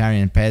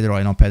Mkhitaryan and Pedro.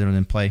 I know Pedro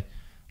didn't play,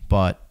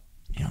 but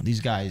you know these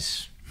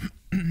guys.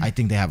 I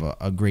think they have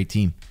a great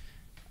team.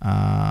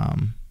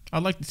 I'd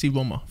like to see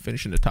Roma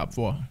finish in the top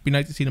 4. Be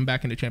nice to see them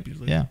back in the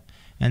Champions League. Yeah,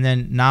 and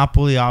then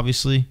Napoli.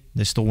 Obviously,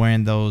 they're still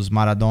wearing those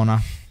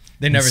Maradona.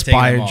 They never take them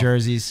inspired off.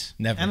 jerseys.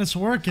 Never. And it's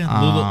working.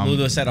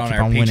 Ludo said on keep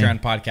our on Patreon winning.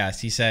 podcast,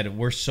 he said,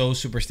 we're so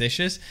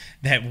superstitious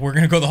that we're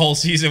going to go the whole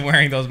season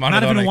wearing those Maradona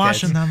Not even kits.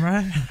 washing them,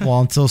 right? Well,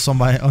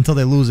 until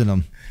they lose in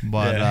them,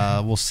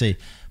 but we'll see.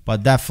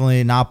 But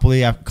definitely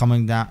Napoli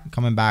coming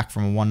back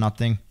from a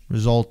 1-0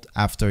 result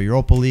after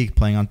Europa League,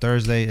 playing on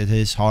Thursday. It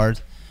is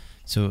hard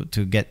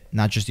to get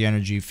not just the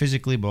energy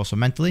physically but also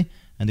mentally,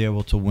 and they're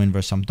able to win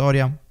versus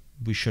Sampdoria.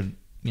 We should,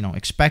 you know,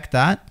 expect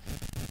that.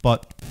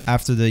 But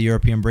after the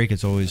European break,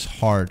 it's always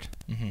hard.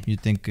 You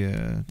think,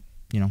 you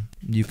know,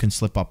 you can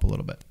slip up a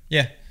little bit.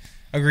 Yeah,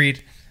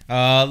 agreed.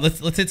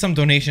 Let's hit some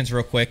donations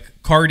real quick.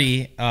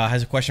 Cardi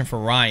has a question for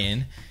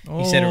Ryan.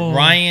 He said,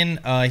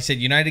 he said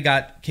United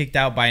got kicked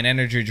out by an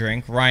energy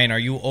drink. Ryan, are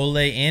you Ole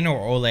in or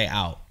Ole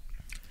out?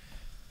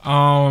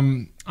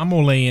 I'm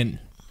Ole in.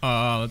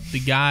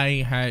 The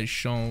guy has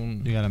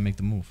shown. You got to make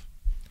the move.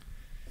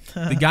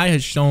 The guy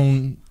has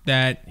shown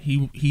that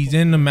he's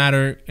in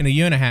a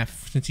year and a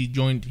half since he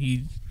joined.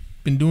 He's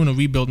been doing a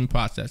rebuilding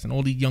process, and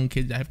all these young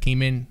kids that have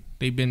came in,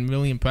 they've been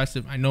really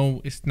impressive. I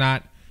know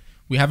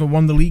we haven't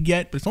won the league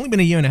yet, but it's only been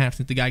a year and a half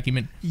since the guy came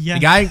in. Yeah. The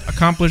guy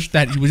accomplished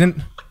that.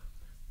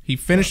 He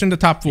finished in the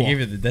top 4. He gave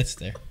you the death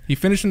stare. He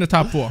finished in the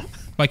top 4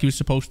 like he was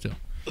supposed to.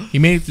 He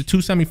made it to 2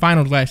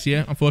 semifinals last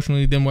year.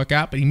 Unfortunately, it didn't work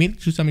out, but he made it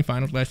to 2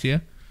 semifinals last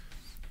year.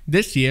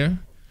 This year,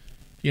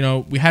 you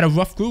know, we had a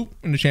rough group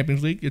in the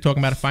Champions League. You're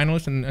talking about a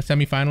finalist and a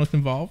semifinalist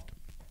involved.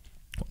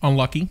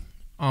 Unlucky.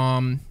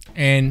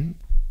 And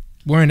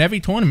we're in every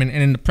tournament.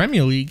 And in the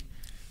Premier League,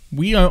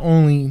 we are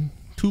only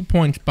 2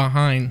 points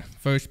behind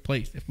first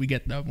place if we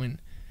get that win.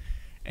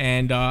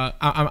 And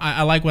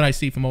I like what I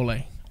see from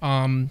Ole.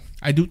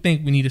 I do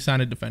think we need to sign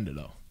a defender,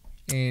 though,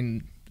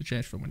 in the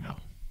transfer window.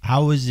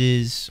 How is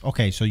his...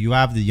 Okay, so you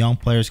have the young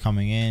players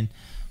coming in,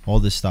 all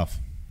this stuff.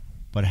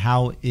 But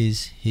how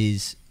is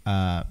his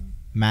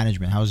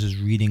management? How is his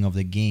reading of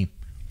the game?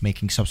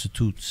 Making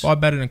substitutes? Far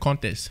better than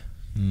Conte's.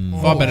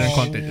 Far better than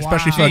Conte.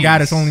 Especially for a guy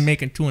that's only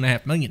making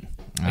 $2.5 million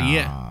a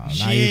year.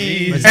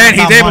 Jeez. And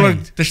he's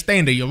able to stay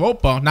in the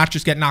Europa, not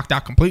just get knocked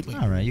out completely.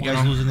 All right, you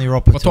guys know? losing the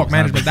Europa. We'll too. talk It's not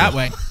a management big that deal.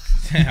 way.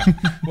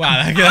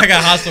 Wow, that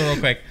got hostile real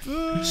quick.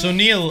 So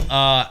Neil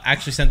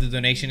actually sent the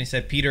donation. He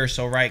said, Peter,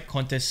 so right,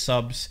 Conte's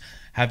subs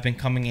have been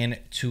coming in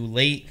too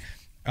late.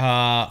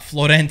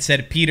 Florent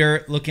said,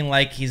 Peter, looking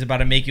like he's about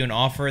to make you an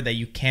offer that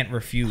you can't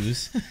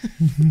refuse.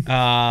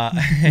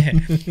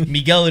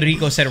 Miguel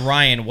Rico said,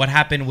 Ryan, what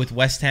happened with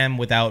West Ham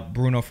without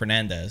Bruno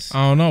Fernandes?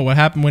 I don't know what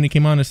happened when he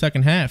came on in the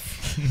second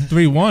half.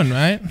 3-1,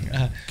 right?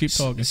 Keep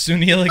talking.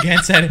 Sunil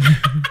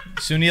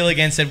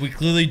again said, we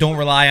clearly don't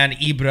rely on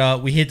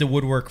Ibra. We hit the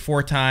woodwork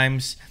 4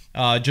 times.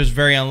 Just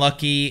very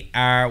unlucky.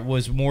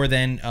 Was more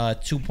than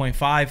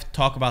 2.5.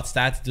 Talk about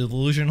stats.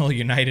 Delusional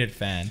United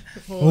fan.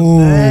 Ooh.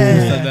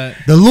 Said that.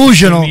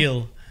 Delusional.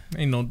 Sunil.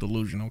 Ain't no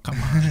delusional. Come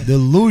on.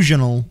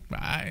 Delusional.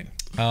 Right.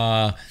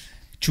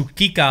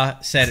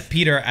 Chukika said,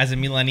 Peter, as a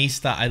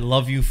Milanista, I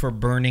love you for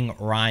burning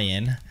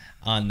Ryan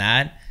on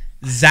that.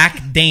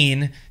 Zach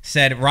Dane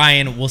said,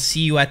 Ryan, we'll see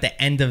you at the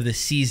end of the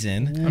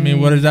season. I mean,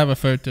 what does that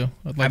refer to?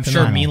 I'd like I'm to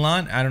sure know.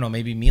 Milan. I don't know.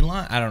 Maybe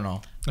Milan. I don't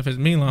know. If it's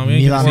Milan, we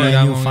ain't Milan, gonna see that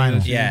Man U long final.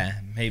 this year. Yeah,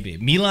 maybe.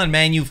 Milan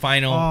Man U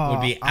final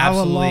would be I would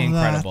absolutely love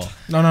that. incredible.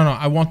 No.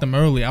 I want them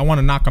early. I want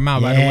to knock them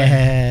out right away.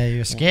 Yeah,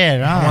 you're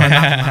scared, I huh? want to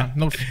knock them out.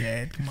 No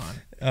scared. Come on.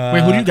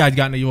 Wait, who do you guys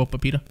got in the Europa,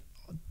 Peter?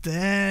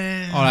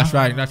 Damn. Oh, that's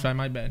right. That's right.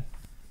 My bad.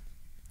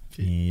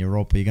 Yeah,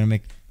 Europa, you're gonna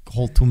make a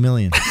whole $2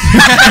 million.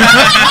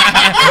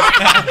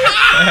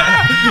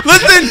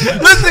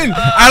 Listen.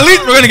 At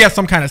least we're gonna get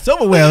some kind of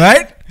silverware,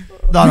 right?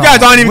 No, You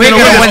guys aren't even we're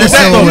gonna win the the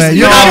silverware. Champions.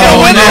 You're not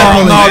gonna win the Europa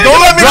League. No,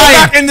 don't let me go Ryan,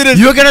 back into this.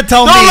 You're gonna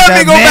tell me Don't let me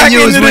that go back Man U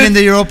is into winning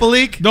this. the Europa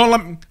League? Don't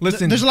let me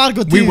listen. There's a lot of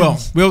good We will.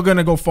 teams. We're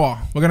gonna go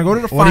far. We're gonna go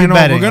to the What are you final.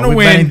 betting? We're Are gonna we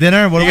win. betting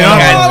dinner? What are we You doing?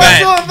 guys Oh,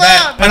 bet. let's do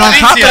that. And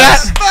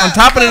on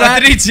top of Patricias.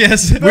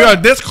 that, Patricias. we are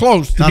this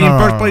close to No, being no,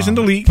 no, first no, place no. in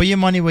the league. Put your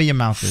money where your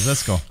mouth is.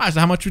 Let's go. All right,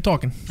 so how much you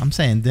talking? I'm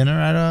saying dinner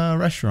at a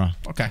restaurant.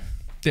 Okay.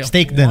 Deal.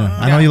 Steak dinner.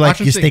 I know you like Watch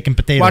and your see. steak and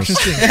potatoes. Watch and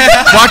see.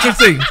 Watch and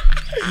see.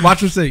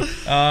 Watch and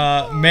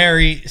see.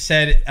 Mary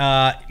said,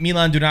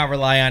 Milan do not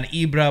rely on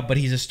Ibra, but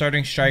he's a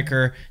starting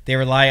striker. They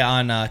rely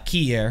on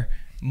Kier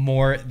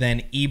more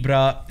than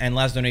Ibra. And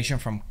last donation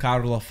from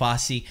Carlo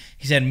Fassi.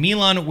 He said,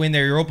 Milan win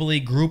their Europa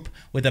League group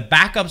with a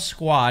backup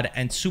squad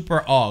and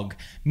Super Og.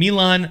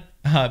 Milan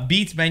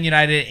beats Man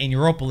United in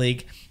Europa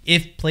League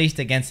if placed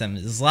against them.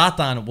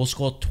 Zlatan will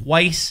score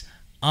twice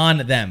on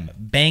them.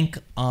 Bank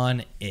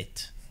on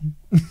it.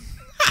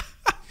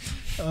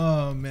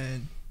 Oh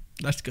man,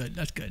 that's good.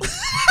 That's good.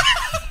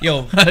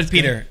 Yo,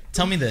 Peter,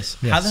 tell me this.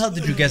 Yes. How the hell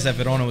did you guess that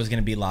Verona was going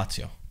to beat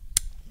Lazio?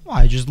 Well,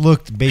 I just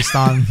looked based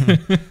on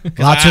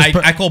Lazio's.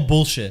 I call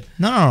bullshit.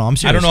 No, I'm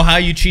serious. I don't know how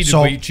you cheated,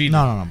 So but you cheated.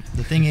 no.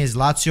 The thing is,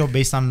 Lazio,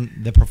 based on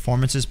the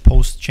performances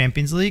post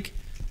Champions League,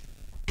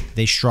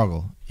 they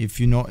struggle. If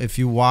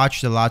you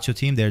watch the Lazio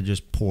team, they're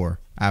just poor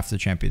after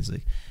Champions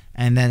League.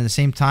 And then at the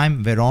same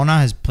time, Verona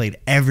has played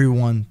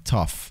everyone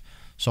tough.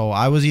 So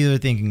I was either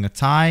thinking a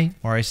tie,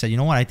 or I said, you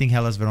know what, I think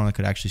Hellas Verona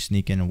could actually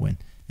sneak in and win,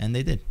 and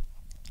they did.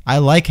 I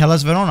like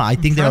Hellas Verona. I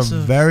think they're a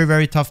Impressive. very,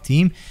 very tough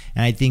team,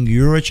 and I think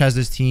Juric has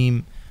this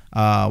team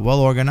well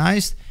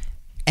organized.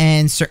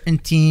 And certain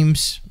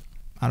teams,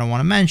 I don't want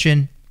to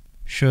mention,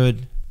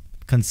 should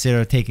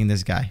consider taking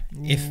this guy.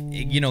 If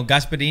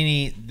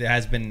Gasperini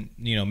has been,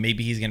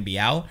 maybe he's going to be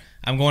out.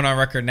 I'm going on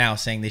record now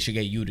saying they should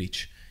get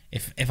Juric.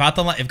 If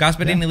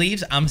Gasperini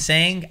leaves, I'm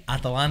saying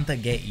Atalanta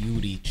get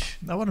Juric.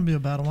 That wouldn't be a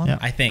bad one. Yeah.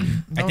 I think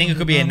That it would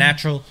could be be a dumb.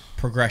 natural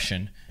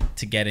progression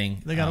to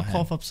getting. They gotta him.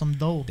 cough up some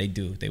dough. They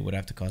do. They would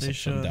have to cost They up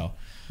some should. dough.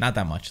 Not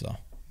that much though,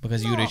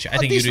 because No, Juric. I a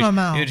think decent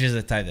amount. Juric is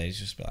the type that he's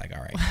just be like,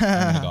 all right,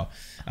 I'm gonna go.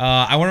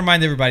 I want to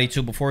remind everybody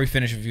too before we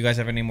finish. If you guys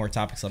have any more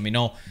topics, let me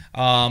know.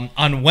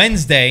 On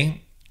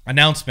Wednesday,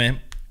 announcement.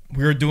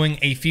 We're doing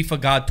a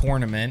FIFA God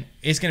tournament.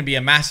 It's going to be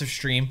a massive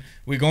stream.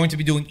 We're going to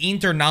be doing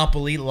Inter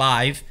Napoli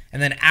live,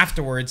 and then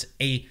afterwards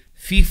a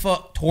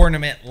FIFA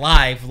tournament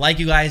live. Like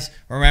you guys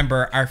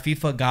remember our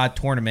FIFA God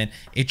tournament.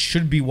 It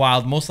should be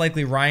wild. Most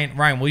likely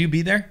Ryan, will you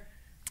be there?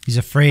 He's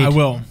afraid. I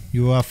will.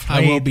 You are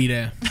afraid. I will be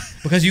there.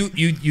 Because you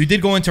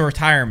did go into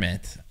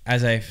retirement,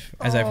 as I've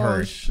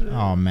heard. Shit.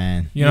 Oh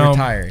man. You You're know,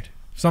 retired.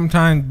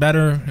 sometimes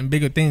better and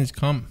bigger things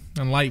come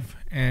in life,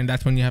 and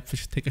that's when you have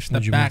to take a step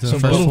Would you back move to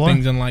from the first little floor?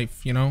 things in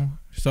life.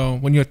 So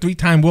when you're a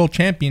 3-time world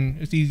champion,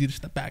 it's easy to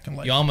step back in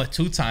life. Yo, I'm a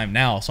 2-time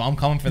now, so I'm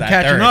coming for that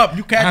catching third. up.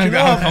 You catching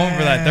I'm up. coming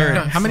for that third.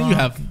 How many you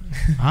have?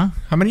 Huh?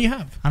 How many you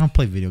have? I don't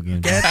play video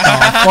games. Fuck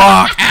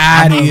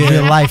I'm out of in real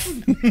here. life.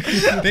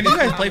 Didn't you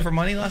guys play for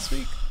money last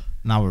week?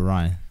 Not with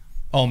Ryan.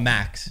 Oh,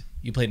 Max.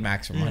 You played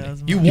Max for money.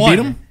 that's You right. won.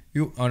 beat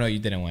him? Oh no, you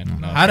didn't win.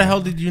 No, How the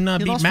hell did you not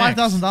He beat lost Max?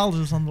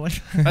 $5,000 or something like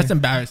that. That's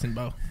embarrassing,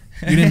 bro.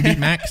 You didn't beat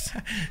Max.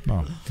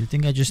 Bro, do you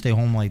think I just stay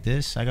home like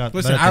this? I got.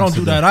 Listen, better I don't things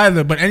do to that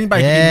either. But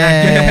anybody can beat Yeah.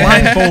 Max. Give me a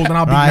blindfold and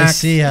I'll beat I Max.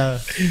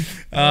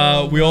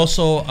 see. We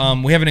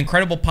also we have an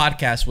incredible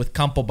podcast with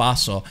Campo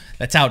Basso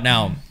that's out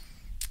now.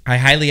 I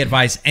highly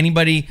advise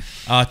anybody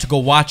to go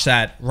watch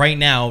that right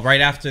now,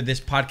 right after this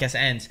podcast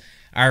ends.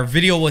 Our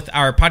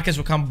podcast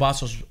with Campo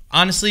Basso is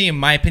honestly, in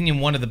my opinion,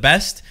 one of the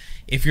best.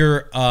 If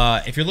you're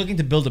looking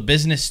to build a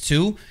business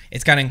too,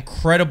 it's got an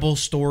incredible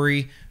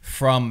story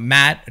from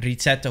Matt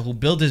Rizzetta, who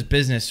built his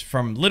business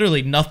from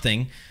literally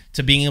nothing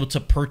to being able to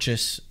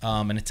purchase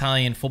an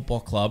Italian football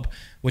club,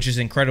 which is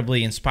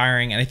incredibly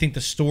inspiring. And I think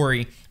the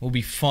story will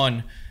be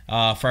fun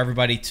for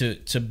everybody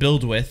to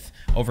build with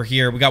over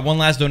here. We got one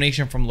last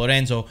donation from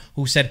Lorenzo,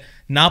 who said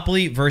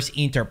Napoli versus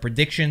Inter,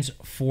 predictions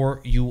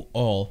for you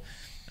all.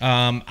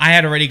 I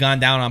had already gone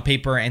down on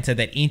paper and said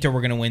that Inter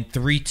were going to win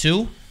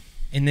 3-2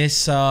 in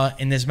this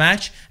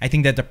match. I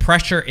think that the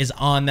pressure is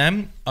on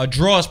them. A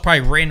draw is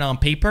probably written on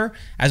paper,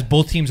 as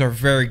both teams are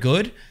very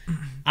good.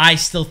 I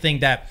still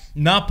think that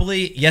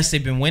Napoli, yes,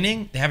 they've been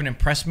winning. They haven't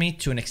impressed me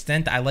to an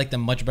extent. I like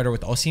them much better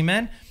with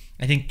Osimhen.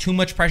 I think too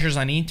much pressure is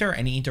on Inter,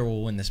 and Inter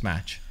will win this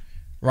match.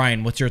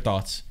 Ryan, what's your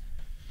thoughts?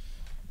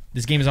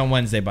 This game is on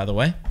Wednesday, by the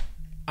way.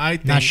 I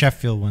think Not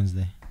Sheffield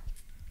Wednesday.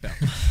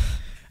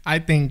 I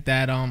think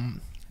that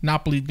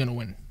Napoli's gonna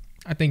win.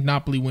 I think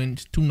Napoli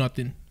wins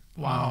 2-0.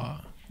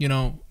 Wow.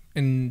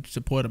 In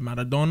support of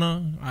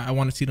Maradona, I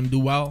want to see them do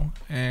well,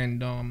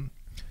 and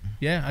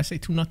I say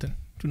 2-0.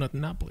 2-0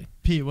 Napoli.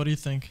 Pete, what do you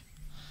think?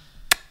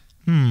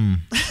 No,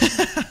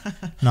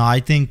 I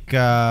think,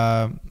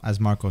 as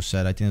Marco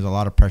said, I think there's a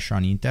lot of pressure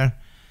on Inter.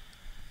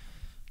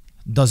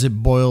 Does it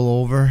boil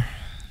over?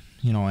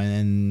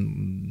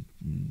 And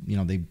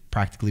they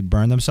practically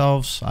burn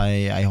themselves.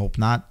 I hope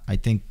not. I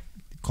think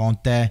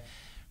Conte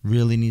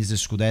really needs the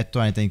Scudetto.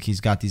 And I think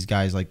he's got these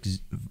guys like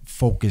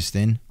focused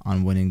in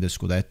on winning the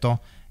Scudetto.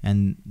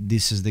 And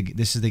this is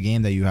the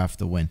game that you have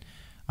to win.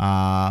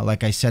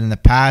 Like I said in the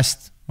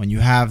past, when you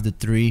have the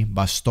three,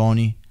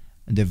 Bastoni,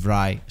 De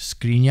Vrij,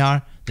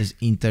 Skriniar, this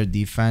Inter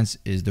defense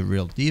is the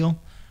real deal.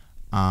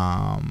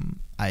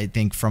 I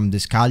think from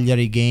this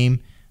Cagliari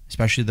game,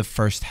 especially the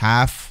first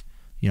half,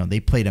 they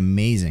played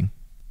amazing.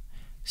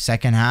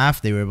 Second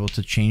half, they were able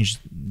to change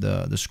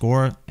the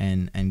score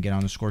and get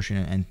on the score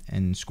sheet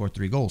and score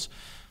 3 goals.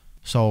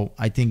 So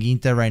I think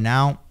Inter right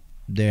now,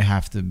 they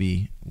have to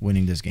be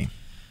winning this game.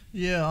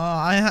 Yeah,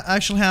 I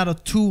actually had a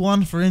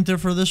 2-1 for Inter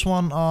for this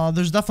one.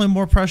 There's definitely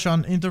more pressure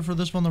on Inter for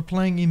this one. They're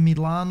playing in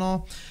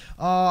Milano.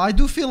 I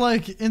do feel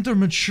like Inter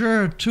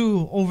matured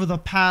too over the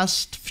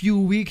past few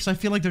weeks. I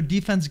feel like their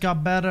defense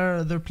got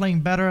better. They're playing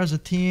better as a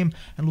team,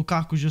 and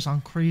Lukaku's just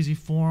on crazy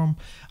form.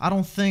 I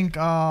don't think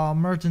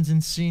Mertens,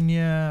 Insigne,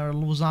 or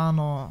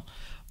Lozano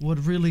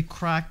would really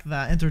crack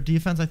that Inter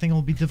defense. I think it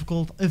will be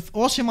difficult. If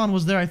Osimhen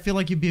was there, I feel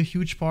like he'd be a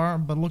huge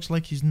part, but it looks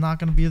like he's not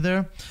going to be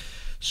there.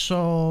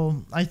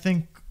 So I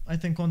think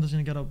Conte's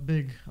going to get a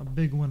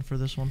big win for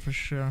this one for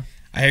sure.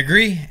 I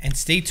agree, and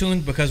stay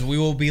tuned because we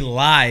will be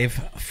live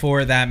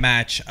for that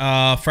match.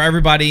 For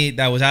everybody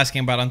that was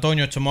asking about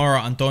Antonio, tomorrow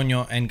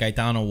Antonio and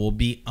Gaetano will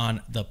be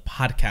on the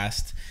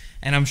podcast,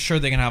 and I'm sure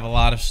they're going to have a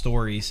lot of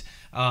stories.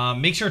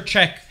 Make sure to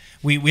check.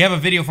 We have a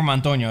video from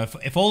Antonio.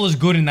 If all is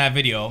good in that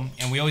video,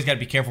 and we always got to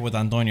be careful with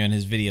Antonio and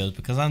his videos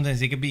because sometimes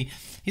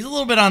he's a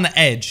little bit on the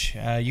edge.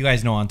 You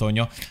guys know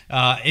Antonio.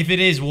 If it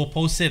is, we'll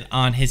post it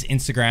on his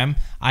Instagram,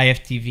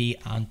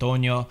 IFTV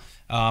Antonio,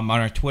 on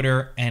our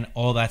Twitter and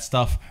all that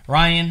stuff.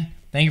 Ryan,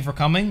 thank you for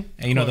coming.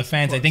 And the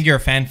fans, I think you're a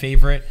fan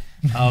favorite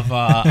of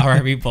our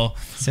people.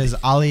 It says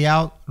Ali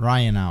out,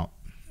 Ryan out.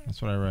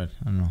 That's what I read.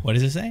 I don't know. What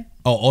does it say?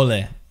 Oh,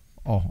 Ole.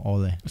 Oh,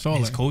 Ole. It's Ole.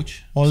 His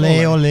coach?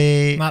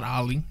 Ole. Not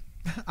Ali.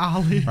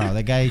 Ali. Bro,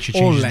 that guy should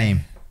change his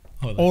name.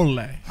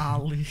 Ole.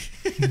 Ali.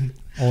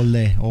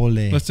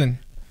 Ole. Listen,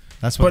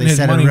 That's what putting they his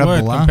said money in Red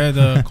worth Bull, huh? compared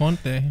to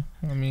Conte.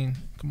 I mean,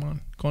 come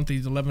on.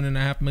 Conte's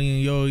 11.5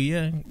 million euro a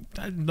year.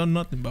 I've done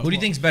nothing. But Who do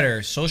you think's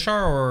better,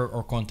 Solskjaer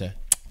or Conte?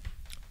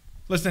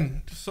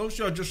 Listen,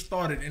 Solskjaer just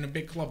started in a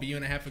big club a year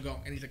and a half ago,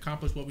 and he's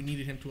accomplished what we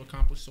needed him to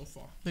accomplish so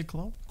far. Big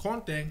club.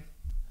 Conte,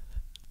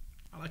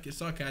 I like your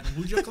sarcasm.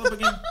 Who's your club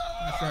again?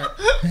 That's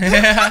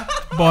right.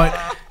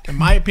 But in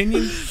my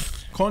opinion,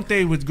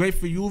 Conte was great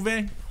for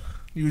Juve.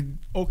 He was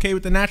okay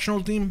with the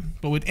national team,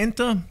 but with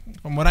Inter,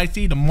 from what I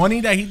see, the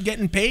money that he's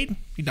getting paid,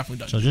 he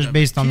definitely does. So just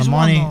based on the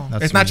money,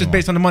 that's It's not just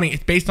based on the money.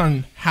 It's based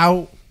on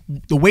how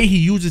the way he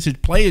uses his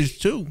players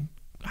too.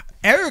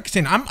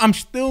 Ericsson, I'm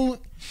still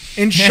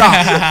in shock.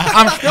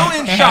 I'm still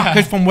in shock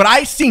because from what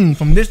I seen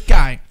from this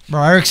guy,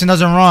 Bro, Ericsson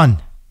doesn't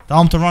run. Tell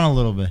him to run a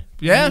little bit.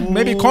 yeah,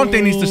 maybe Conte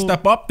needs to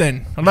step up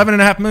then.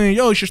 11.5 million,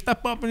 he should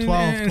step up and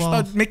 12.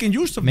 start making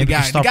use of Maybe the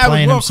he guy. start The guy was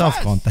playing world himself,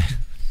 class. Conte.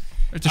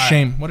 It's a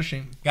shame. What a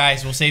shame.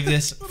 Guys, we'll save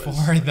this for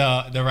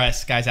the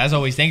rest. Guys, as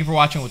always, thank you for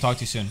watching. We'll talk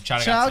to you soon. Ciao,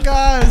 Ciao, ragazzi.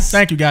 guys.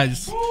 Thank you,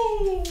 guys.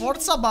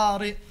 Forza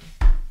Bari.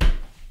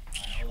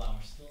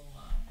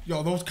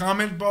 Yo, those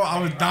comments, bro, I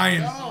was dying.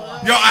 Yo,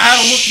 I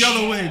had to look the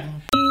other way, bro.